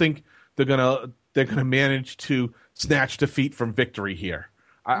don't think they're going to manage to snatch defeat from victory here.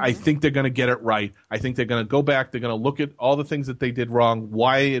 I think they're going to get it right. I think they're going to go back. They're going to look at all the things that they did wrong,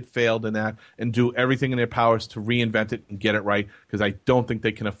 why it failed in that, and do everything in their powers to reinvent it and get it right, because I don't think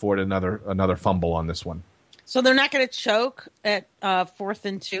they can afford another fumble on this one. So they're not going to choke at 4th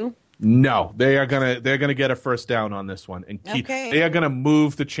and 2? No, they're gonna get a first down on this one, and they are gonna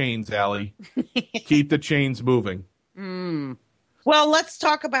move the chains, Allie. Keep the chains moving. Well, let's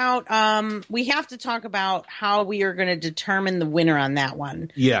talk about. We have to talk about how we are going to determine the winner on that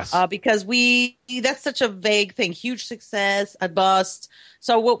one. Yes, because that's such a vague thing. Huge success, a bust.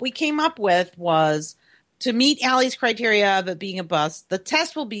 So what we came up with was to meet Allie's criteria of it being a bust. The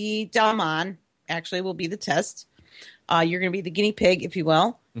test will be Delmon. Actually, will be the test. You're going to be the guinea pig, if you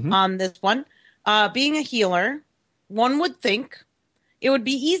will, on this one. Being a healer, one would think it would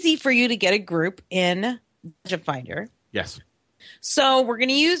be easy for you to get a group in Dungeon Finder. Yes. So we're going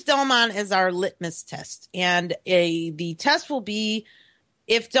to use Delmon as our litmus test. And the test will be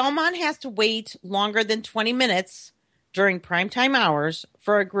if Delmon has to wait longer than 20 minutes during primetime hours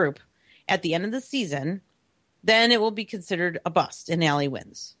for a group at the end of the season, then it will be considered a bust and Allie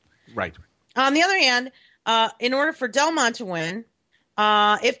wins. Right. On the other hand, in order for Delmon to win,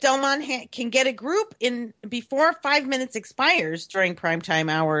 if Delmon can get a group in before 5 minutes expires during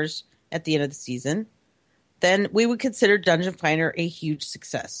primetime hours at the end of the season, then we would consider Dungeon Finder a huge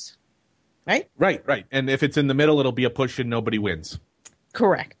success. Right? Right. And if it's in the middle, it'll be a push and nobody wins.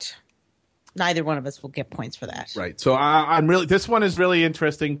 Correct. Neither one of us will get points for that. Right. So this one is really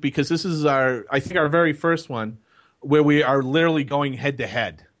interesting because this is our very first one where we are literally going head to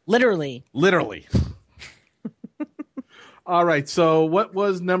head. Literally. All right, so what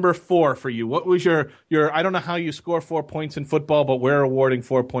was number 4 for you? What was your I don't know how you score 4 points in football, but we're awarding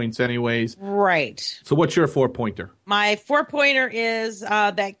 4 points anyways. Right. So what's your 4-pointer? My 4-pointer is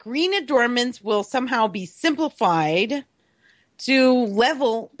that green adornments will somehow be simplified to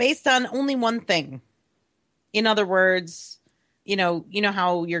level based on only one thing. In other words, you know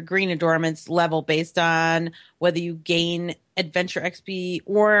how your green adornments level based on whether you gain adventure XP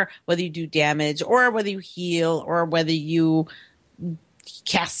or whether you do damage or whether you heal or whether you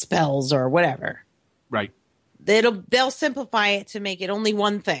cast spells or whatever. Right. They'll simplify it to make it only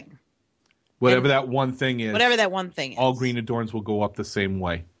one thing. Whatever that one thing is. Whatever that one thing is. All green adorns will go up the same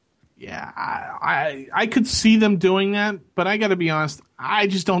way. Yeah, I could see them doing that, but I got to be honest, I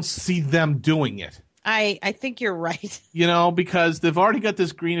just don't see them doing it. I think you're right. Because they've already got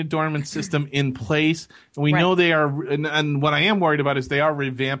this green adornment system in place, and we know they are. And what I am worried about is they are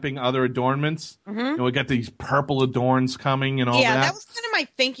revamping other adornments. Mm-hmm. We got these purple adorns coming and all that. Yeah, that was kind of my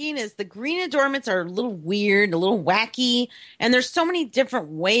thinking. Is the green adornments are a little weird, a little wacky, and there's so many different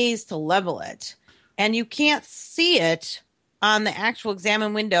ways to level it, and you can't see it on the actual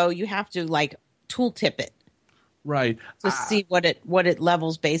examine window. You have to tooltip it, right, to see what it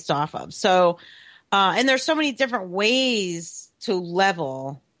levels based off of. So. And there's so many different ways to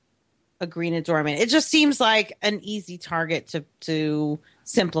level a green adornment. It just seems like an easy target to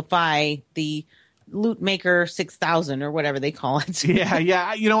simplify the Loot Maker 6000 or whatever they call it.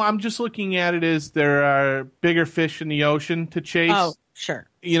 Yeah. I'm just looking at it as there are bigger fish in the ocean to chase. Oh, sure.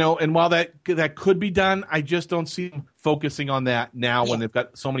 And while that could be done, I just don't see them focusing on that now when they've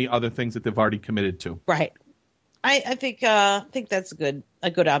got so many other things that they've already committed to. Right. I think that's a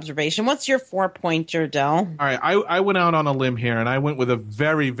good observation. What's your 4-pointer, Dell? All right, I went out on a limb here, and I went with a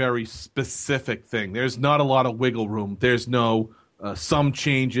very, very specific thing. There's not a lot of wiggle room. There's no some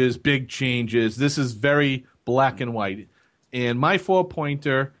changes, big changes. This is very black and white. And my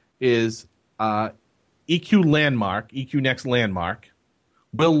 4-pointer is EQ Next Landmark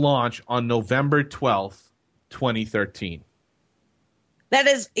will launch on November 12th, 2013. That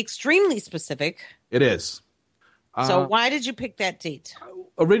is extremely specific. It is. So why did you pick that date?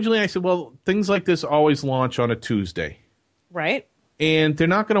 Originally, I said, well, things like this always launch on a Tuesday. Right. And they're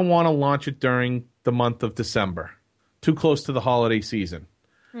not going to want to launch it during the month of December, too close to the holiday season.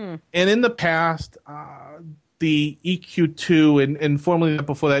 And in the past, the EQ2 and formerly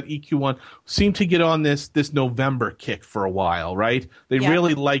before that EQ1 seemed to get on this November kick for a while, right? They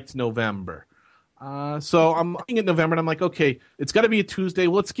really liked November. So I'm looking at November and I'm like, okay, it's got to be a Tuesday.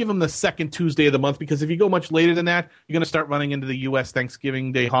 Well, let's give them the second Tuesday of the month because if you go much later than that, you're going to start running into the U.S.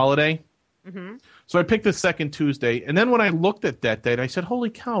 Thanksgiving Day holiday. Mm-hmm. So I picked the second Tuesday. And then when I looked at that date, I said, holy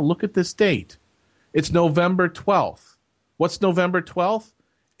cow, look at this date. It's November 12th. What's November 12th?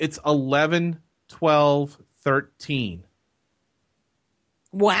 It's 11/12/13.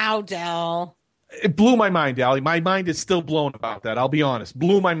 Wow, Dell. It blew my mind, Allie. My mind is still blown about that. I'll be honest.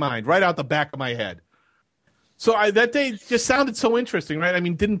 Blew my mind right out the back of my head. So that day just sounded so interesting, right? I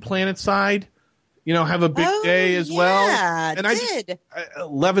mean, didn't PlanetSide, have a big day as well? Yeah, And it did.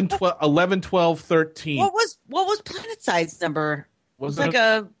 11/12/13. What was PlanetSide's number? Was it like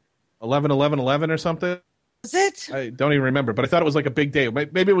a 11/11/11 or something? Was it? I don't even remember, but I thought it was like a big day.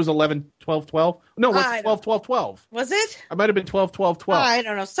 Maybe it was 11/12/12. No, it's 12/12/12. Was it? I might have been 12/12/12. I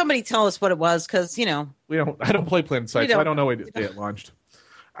don't know. Somebody tell us what it was, because I don't play PlanetSide, so I don't know what day it launched.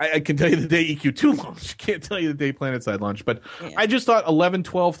 I can tell you the day EQ2 launched. Can't tell you the day PlanetSide launched, but I just thought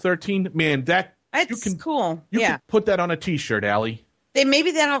 11/12/13. Man, that's cool. You can put that on a T-shirt, Allie.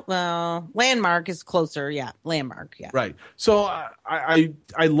 Maybe they don't. Landmark is closer. Yeah, Landmark. Yeah. Right. So I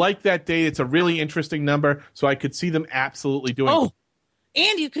like that date. It's a really interesting number. So I could see them absolutely doing. Oh,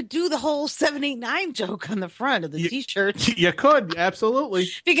 and you could do the whole 789 joke on the front of the T-shirt. You could absolutely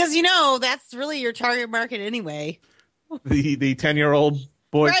because that's really your target market anyway. The 10-year-old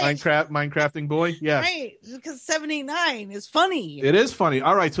boy, right. Minecrafting boy. Yeah. Right. Because 789 is funny. It is funny.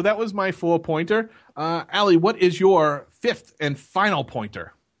 All right. So that was my 4-pointer. Allie, what is your 5th and final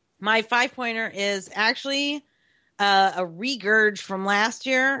pointer? My 5-pointer is actually a regurge from last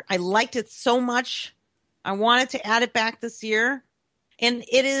year. I liked it so much. I wanted to add it back this year. And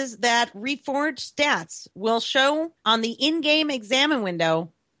it is that Reforged stats will show on the in-game examine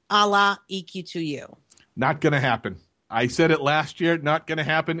window a la EQ2U. Not going to happen. I said it last year, not going to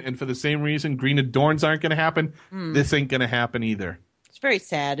happen. And for the same reason, Green Adorns aren't going to happen. This ain't going to happen either. It's very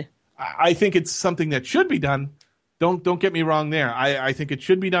sad. I think it's something that should be done. Don't get me wrong there. I think it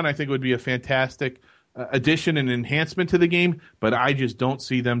should be done. I think it would be a fantastic addition and enhancement to the game. But I just don't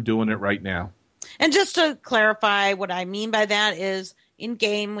see them doing it right now. And just to clarify, what I mean by that is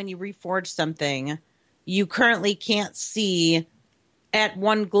in-game, when you reforge something, you currently can't see at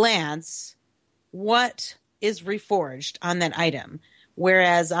one glance what is reforged on that item.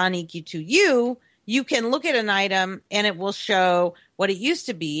 Whereas on EQ2U, you can look at an item and it will show what it used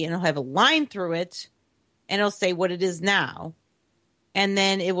to be and it'll have a line through it and it'll say what it is now. And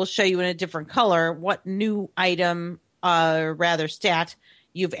then it will show you in a different color what new item, stat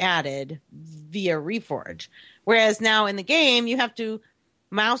you've added via Reforge. Whereas now in the game, you have to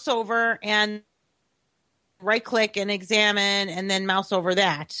mouse over and right click and examine and then mouse over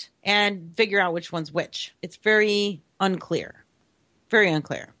that and figure out which one's which. It's very unclear. Very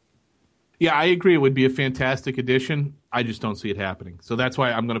unclear. Yeah, I agree. It would be a fantastic addition. I just don't see it happening. So that's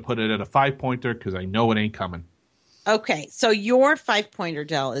why I'm going to put it at a 5-pointer because I know it ain't coming. Okay, so your 5-pointer,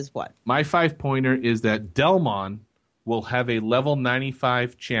 Dell, is what? My 5-pointer is that Delmon will have a level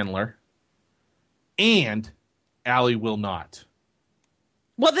 95 Chandler and Allie will not.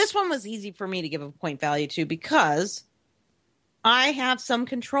 Well, this one was easy for me to give a point value to because I have some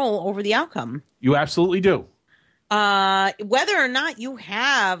control over the outcome. You absolutely do. Whether or not you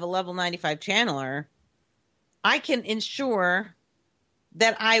have a level 95 channeler, I can ensure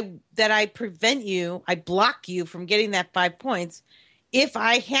that I prevent you, I block you from getting that 5 points if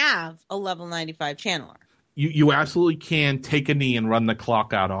I have a level 95 channeler. You absolutely can take a knee and run the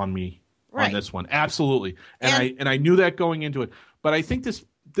clock out on me on this one. Absolutely. And I knew that going into it. But I think this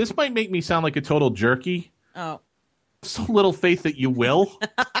might make me sound like a total jerky. Oh. So little faith that you will.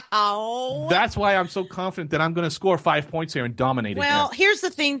 Oh. That's why I'm so confident that I'm going to score 5 points here and dominate it. Well, here's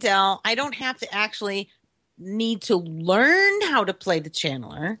the thing, Dell. I don't have to actually need to learn how to play the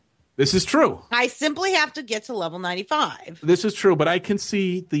channeler. This is true. I simply have to get to level 95. This is true, but I can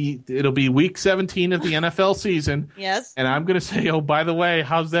see it'll be week 17 of the NFL season. Yes. And I'm going to say, oh, by the way,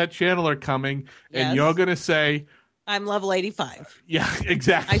 how's that channeler coming? Yes. And you're going to say, I'm level 85. Yeah,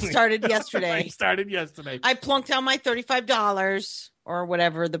 exactly. I started yesterday. I plunked down my $35 or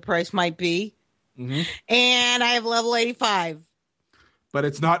whatever the price might be. Mm-hmm. And I have level 85. But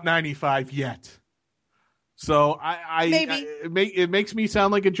it's not 95 yet. So it makes me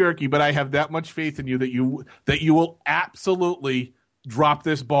sound like a jerky, but I have that much faith in you that you will absolutely drop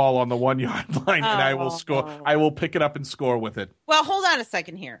this ball on the 1 yard line, and I will score. I will pick it up and score with it. Well, hold on a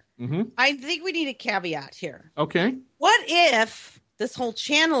second here. Mm-hmm. I think we need a caveat here. Okay. What if this whole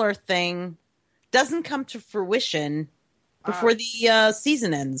channeler thing doesn't come to fruition before the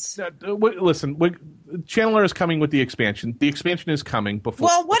season ends. Listen, Chandler is coming with the expansion. The expansion is coming before.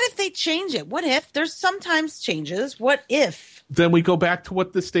 Well, what if they change it? What if there's sometimes changes? What if? Then we go back to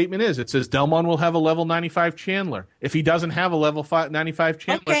what the statement is. It says Delmon will have a level 95 Chandler. If he doesn't have a level 95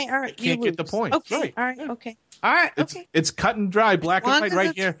 Chandler, Okay, all right, he can't get the points. Okay, Right. all right, okay. All right, okay. It's cut and dry, black and As long white as right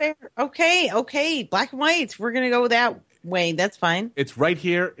it's here. fair. Okay, black and white. We're going to go that way. That's fine. It's right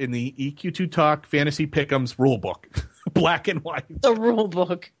here in the EQ2 Talk Fantasy Pickums rule book. Black and white. The rule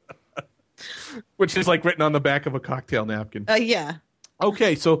book. Which is like written on the back of a cocktail napkin. Yeah.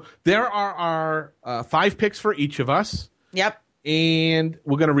 Okay, so there are our 5 picks for each of us. Yep. And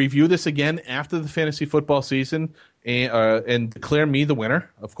we're going to review this again after the fantasy football season and declare me the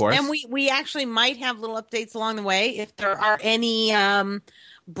winner, of course. And we actually might have little updates along the way if there are any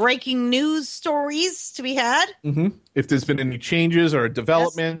breaking news stories to be had. Mm-hmm. If there's been any changes or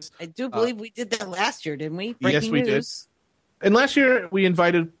developments. Yes, I do believe we did that last year, didn't we? Yes, we did. And last year we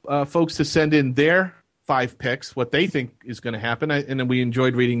invited folks to send in their 5 picks, what they think is going to happen, and we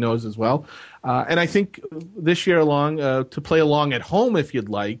enjoyed reading those as well. And I think this year to play along at home if you'd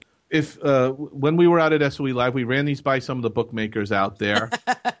like. If when we were out at SOE Live, we ran these by some of the bookmakers out there.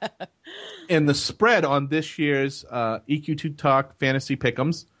 And the spread on this year's EQ2 Talk Fantasy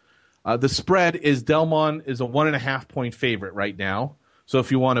Pickums, the spread is Delmon is a 1.5 point favorite right now. So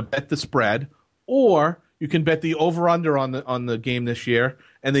if you want to bet the spread, or you can bet the over-under on the game this year,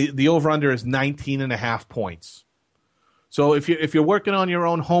 and the over-under is 19.5 points. So if you're working on your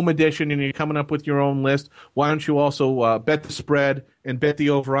own home edition and you're coming up with your own list, why don't you also bet the spread and bet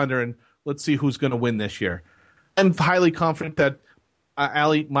the over-under, and let's see who's going to win this year. I'm highly confident that,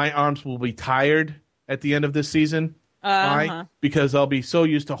 Allie, my arms will be tired at the end of this season. Why? Because I'll be so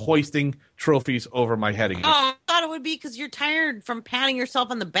used to hoisting trophies over my head again. Oh, I thought it would be because you're tired from patting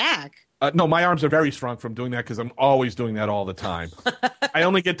yourself on the back. No, my arms are very strong from doing that because I'm always doing that all the time. I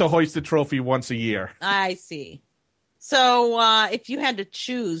only get to hoist the trophy once a year. I see. So if you had to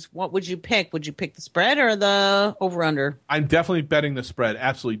choose, what would you pick? Would you pick the spread or the over-under? I'm definitely betting the spread.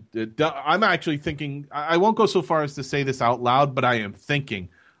 Absolutely. I'm actually thinking, I won't go so far as to say this out loud, but I am thinking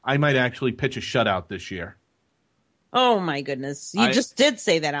I might actually pitch a shutout this year. Oh, my goodness. You just did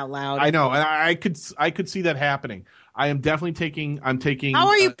say that out loud. I know. I could see that happening. I am definitely taking. How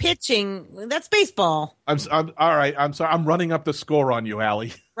are you pitching? That's baseball. I'm all right. I'm sorry. I'm running up the score on you,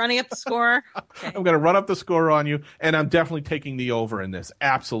 Allie. Running up the score? Okay. I'm going to run up the score on you, and I'm definitely taking the over in this.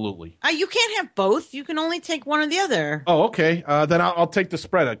 Absolutely. You can't have both. You can only take one or the other. Oh, okay. Then I'll take the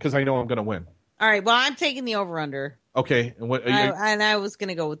spread because I know I'm going to win. All right. Well, I'm taking the over/under. Okay. And I was going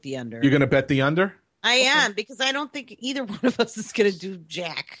to go with the under. You're going to bet the under? I am, because I don't think either one of us is going to do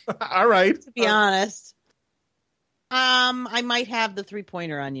jack. All right. To be honest. I might have the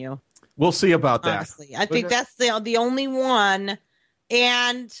 3-pointer on you. We'll see about that. Honestly, I think that's the only one,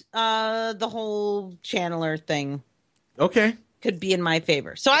 and the whole Chandler thing. Okay. Could be in my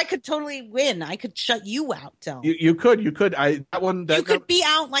favor, so I could totally win. I could shut you out, Del. You could. You could be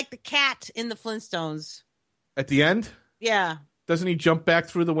out like the cat in the Flintstones. At the end? Yeah. Doesn't he jump back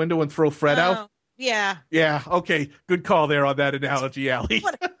through the window and throw Fred out? Yeah. Yeah. Okay. Good call there on that analogy, Allie.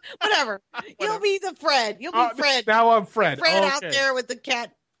 Whatever. You'll be the Fred. You'll be Fred. Now I'm Fred. Fred out there with the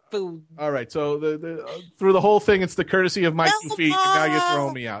cat food. All right. So through the whole thing, it's the courtesy of my 2 feet, and now you're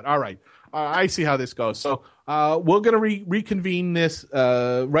throwing me out. All right. I see how this goes. So we're going to reconvene this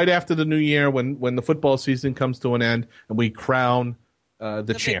right after the new year when the football season comes to an end and we crown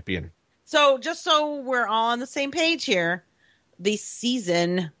the champion. So just so we're all on the same page here, the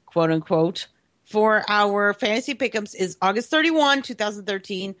season, quote unquote, for our Fantasy Pickums is August 31,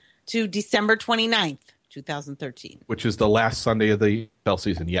 2013 to December 29th, 2013. Which is the last Sunday of the NFL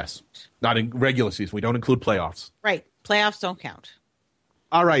season, yes. Not in regular season. We don't include playoffs. Right. Playoffs don't count.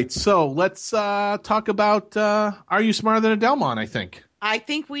 All right. So let's talk about Are You Smarter Than a Delmon, I think. I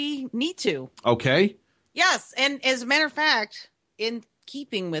think we need to. Okay. Yes. And as a matter of fact, in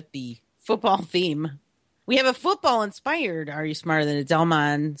keeping with the football theme, we have a football-inspired Are You Smarter Than a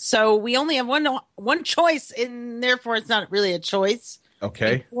Delmon? So we only have one choice, and therefore it's not really a choice.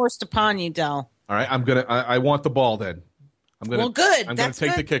 Okay. It's forced upon you, Del. All right. I want the ball then. Well, good. I'm going to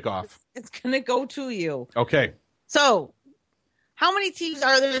take the kickoff. It's going to go to you. Okay. So, how many teams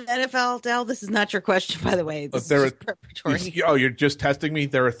are there in the NFL, Del? This is not your question, by the way. This is just preparatory. Oh, you're just testing me?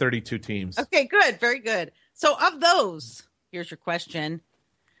 There are 32 teams. Okay, good. Very good. So, of those, here's your question.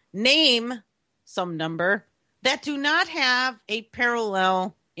 Name some number that do not have a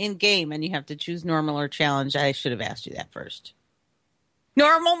parallel in game, and you have to choose normal or challenge. I should have asked you that first.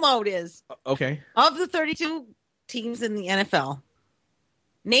 Normal mode is okay. Of the 32 teams in the NFL,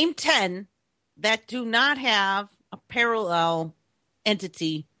 name 10 that do not have a parallel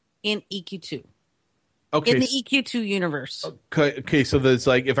entity in EQ2. Okay. In the EQ2 universe. Okay, so there's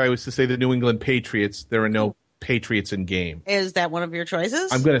like, if I was to say the New England Patriots, there are no Patriots in game. Is that one of your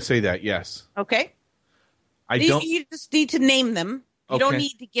choices? I'm going to say that, yes. Okay. You just need to name them. You don't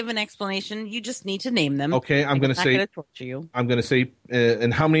need to give an explanation. You just need to name them. Okay, I'm going to say. Not going to torture you. I'm going to say,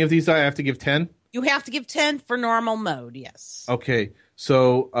 and how many of these do I have to give? 10? You have to give 10 for normal mode, yes. Okay,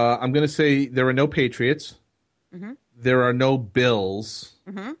 so I'm going to say there are no Patriots. Mm-hmm. There are no Bills.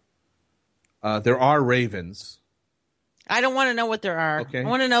 Mm-hmm. There are Ravens. I don't want to know what there are. Okay. I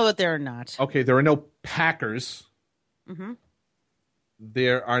want to know what there are not. Okay, there are no Packers. Mm-hmm.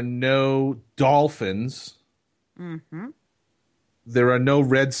 There are no Dolphins. Mm-hmm. There are no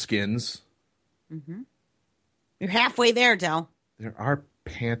Redskins. Mm-hmm. You're halfway there, Del. There are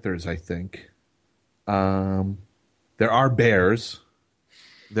Panthers, I think. There are Bears.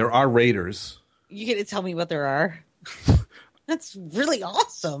 There are Raiders. You get to tell me what there are. That's really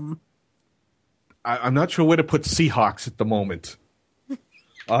awesome. I'm not sure where to put Seahawks at the moment.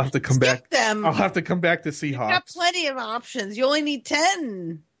 I'll have to come back. Them. I'll have to come back to Seahawks. You've got plenty of options. You only need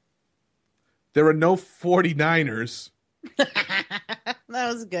 10. There are no 49ers. That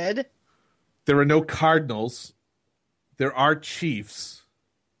was good. There are no Cardinals. There are Chiefs.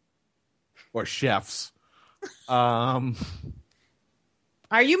 Or Chefs. Are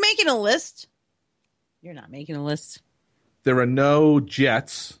you making a list? You're not making a list. There are no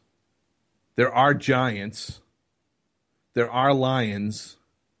Jets. There are Giants. There are Lions.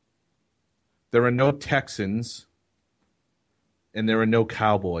 There are no Texans. And there are no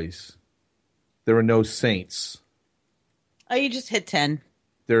Cowboys. There are no Saints. Oh, you just hit 10.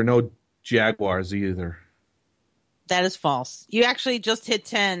 There are no Jaguars either. That is false. You actually just hit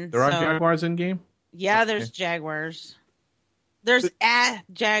 10. There are Jaguars in game? Yeah, there's Jaguars. There's a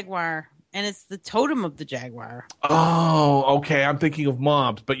Jaguar, and it's the totem of the Jaguar. Oh, okay. I'm thinking of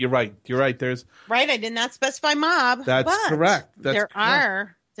mobs, but you're right. You're right. There's right. I did not specify mob. That's correct. There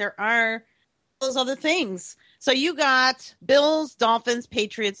are those other things. So you got Bills, Dolphins,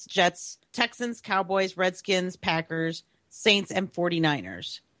 Patriots, Jets, Texans, Cowboys, Redskins, Packers, Saints, and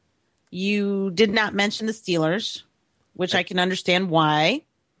 49ers. You did not mention the Steelers, which I can understand why.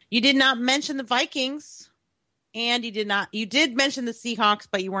 You did not mention the Vikings, and you did mention the Seahawks,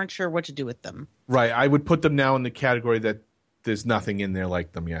 but you weren't sure what to do with them. Right. I would put them now in the category that there's nothing in there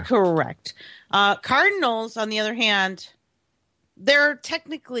like them, yeah. Correct. Cardinals, on the other hand, there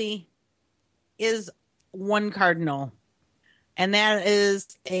technically is one cardinal, and that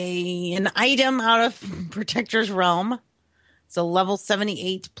is an item out of Protector's Realm. It's a level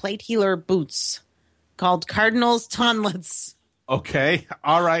 78 plate healer boots called Cardinals Tonlets. Okay.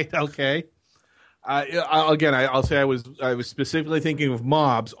 All right. Okay. I'll say I was specifically thinking of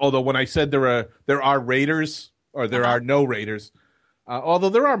mobs. Although when I said there are raiders, or there are no raiders, although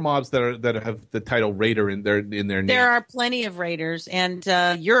there are mobs that have the title raider in their name. There are plenty of raiders, and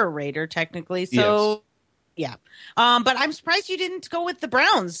you're a raider technically. So yes. Yeah. But I'm surprised you didn't go with the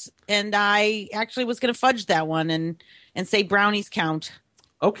Browns, and I actually was going to fudge that one and say brownies count.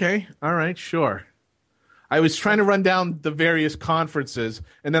 Okay. All right. Sure. I was trying to run down the various conferences,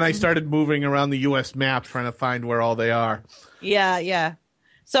 and then I started moving around the U.S. map trying to find where all they are. Yeah, yeah.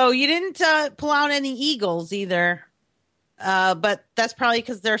 So you didn't pull out any Eagles either, but that's probably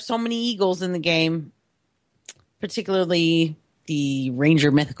because there are so many Eagles in the game, particularly the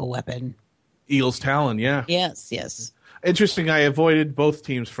Ranger mythical weapon. Eagles Talon, yeah. Yes, yes. Interesting, I avoided both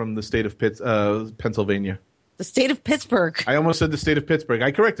teams from the state of Pennsylvania. The state of Pittsburgh. I almost said the state of Pittsburgh.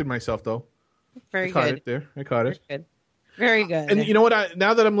 I corrected myself, though. Very I caught good. it there. I caught it. Good. Very good. And you know what?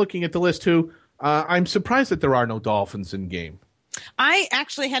 Now that I'm looking at the list, too, I'm surprised that there are no Dolphins in game. I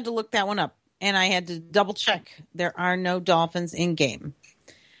actually had to look that one up, and I had to double check. There are no Dolphins in game.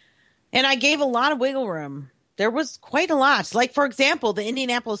 And I gave a lot of wiggle room. There was quite a lot. Like, for example, the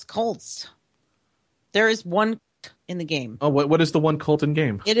Indianapolis Colts. There is one in the game. Oh, what is the one Colt in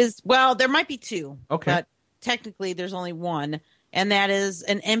game? It is, well, there might be two. Okay. But technically, there's only one. And that is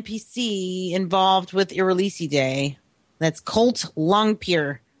an NPC involved with Irelisi Day. That's Colt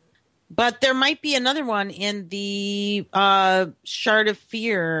Longpier. But there might be another one in the Shard of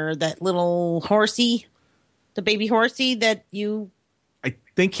Fear, that little horsey, the baby horsey that you I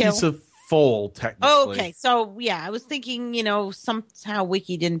think kill. he's a foal, technically. Oh, okay. So, yeah, I was thinking, somehow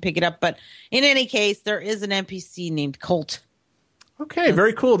Wiki didn't pick it up. But in any case, there is an NPC named Colt. Okay,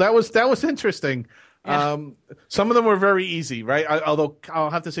 very cool. That was interesting. Yeah. Some of them were very easy, right? Although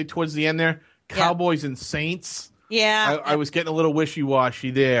I'll have to say towards the end there, Cowboys and Saints. Yeah. I was getting a little wishy-washy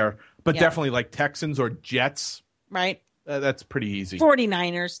there, but Yeah. definitely like Texans or Jets. Right. That's pretty easy.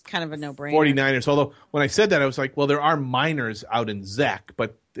 49ers, kind of a no-brainer. 49ers. Although when I said that, I was like, well, there are minors out in Zech,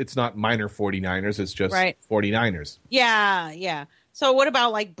 but it's not minor 49ers. It's just 49ers. Yeah. So what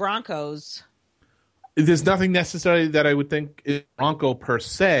about like Broncos? There's nothing necessarily that I would think is Bronco per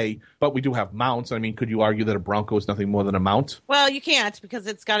se, but we do have mounts. I mean, could you argue that a Bronco is nothing more than a mount? Well, you can't because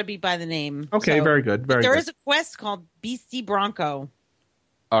it's got to be by the name. Okay, so. very good. There is a quest called Beastie Bronco.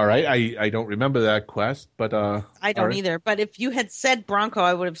 All right. I don't remember that quest, but I don't either. But if you had said Bronco,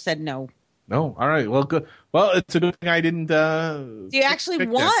 I would have said no. No. All right. Well, good. Well, it's a good thing I didn't. You actually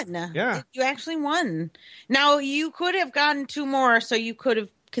won. That. Yeah. You actually won. Now, you could have gotten 2 more, so you could have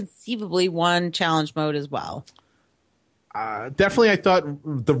conceivably won challenge mode as well. Definitely, I thought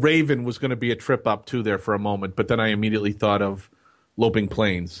the Raven was going to be a trip up too there for a moment, but then I immediately thought of Loping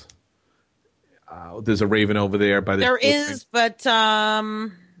Plains. There's a Raven over there by the. There is, but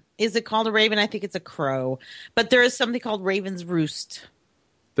is it called a Raven? I think it's a crow. But there is something called Raven's Roost.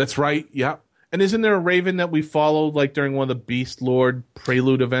 That's right. Yeah. And isn't there a Raven that we followed like during one of the Beast Lord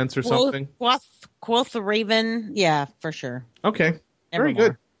Prelude events or something? Quoth the Raven. Yeah, for sure. Okay. Very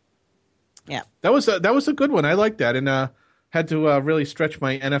good. Yeah. That was a good one. I like that. And had to really stretch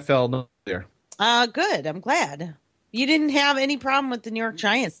my NFL knowledge there. Good. I'm glad. You didn't have any problem with the New York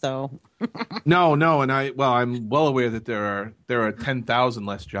Giants, though. No, and I'm well aware that there are 10,000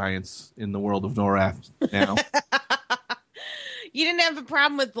 less Giants in the world of Norrath now. You didn't have a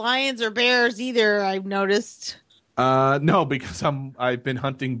problem with Lions or Bears either, I've noticed. No, because I've been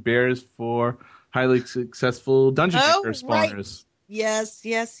hunting bears for highly successful dungeon maker spawners. Right. Yes.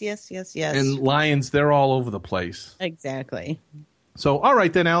 And lions, they're all over the place. Exactly. So, all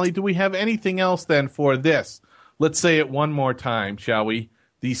right then, Ali, do we have anything else then for this? Let's say it one more time, shall we?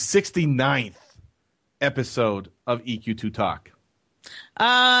 The 69th episode of EQ2 Talk.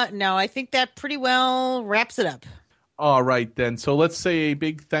 No, I think that pretty well wraps it up. All right then. So let's say a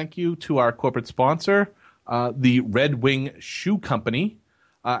big thank you to our corporate sponsor, the Red Wing Shoe Company.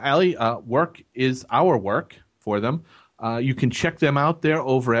 Ali, work is our work for them. You can check them out there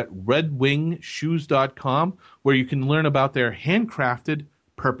over at redwingshoes.com, where you can learn about their handcrafted,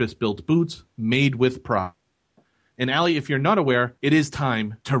 purpose-built boots made with pride. And Ali, if you're not aware, it is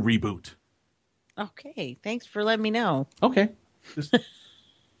time to reboot. Okay, thanks for letting me know. Okay.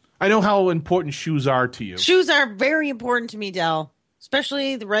 I know how important shoes are to you. Shoes are very important to me, Dell,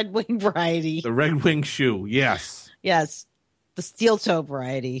 especially the Red Wing variety. The Red Wing shoe, yes. Yes, the steel toe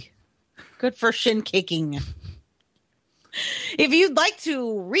variety. Good for shin kicking. If you'd like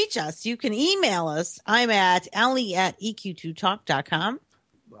to reach us, you can email us. I'm at Ali@EQ2Talk.com.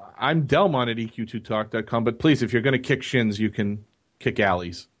 I'm Delmon at EQ2Talk.com, but please, if you're going to kick shins, you can kick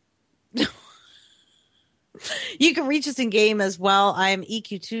alleys. You can reach us in game as well. I'm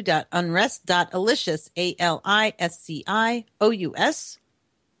EQ2.unrest.alicious, ALISCIOUS.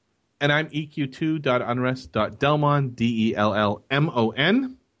 And I'm EQ2.unrest.delmon,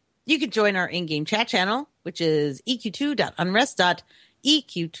 DELLMON. You can join our in-game chat channel, which is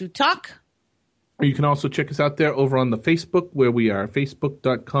EQ2.unrest.EQ2Talk. Or you can also check us out there over on the Facebook, where we are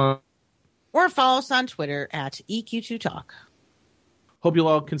facebook.com. Or follow us on Twitter at EQ2Talk. Hope you'll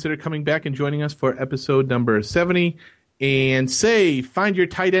all consider coming back and joining us for episode number 70. And find your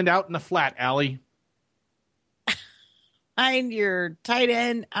tight end out in the flat, Allie. Find your tight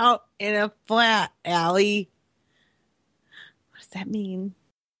end out in a flat, Allie. What does that mean?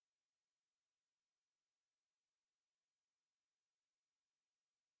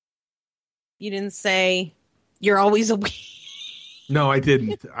 You didn't say you're always a wiener. No, I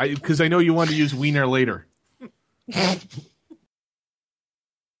didn't. Because I know you want to use wiener later.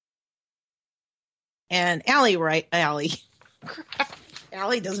 And Allie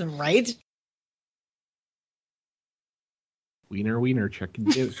doesn't write. Wiener, chicken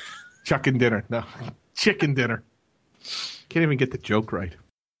dinner. Chicken dinner. No, chicken dinner. Can't even get the joke right.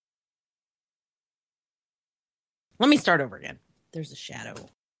 Let me start over again. There's a shadow.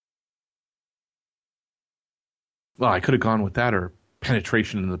 Well, I could have gone with that or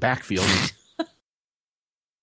penetration in the backfield.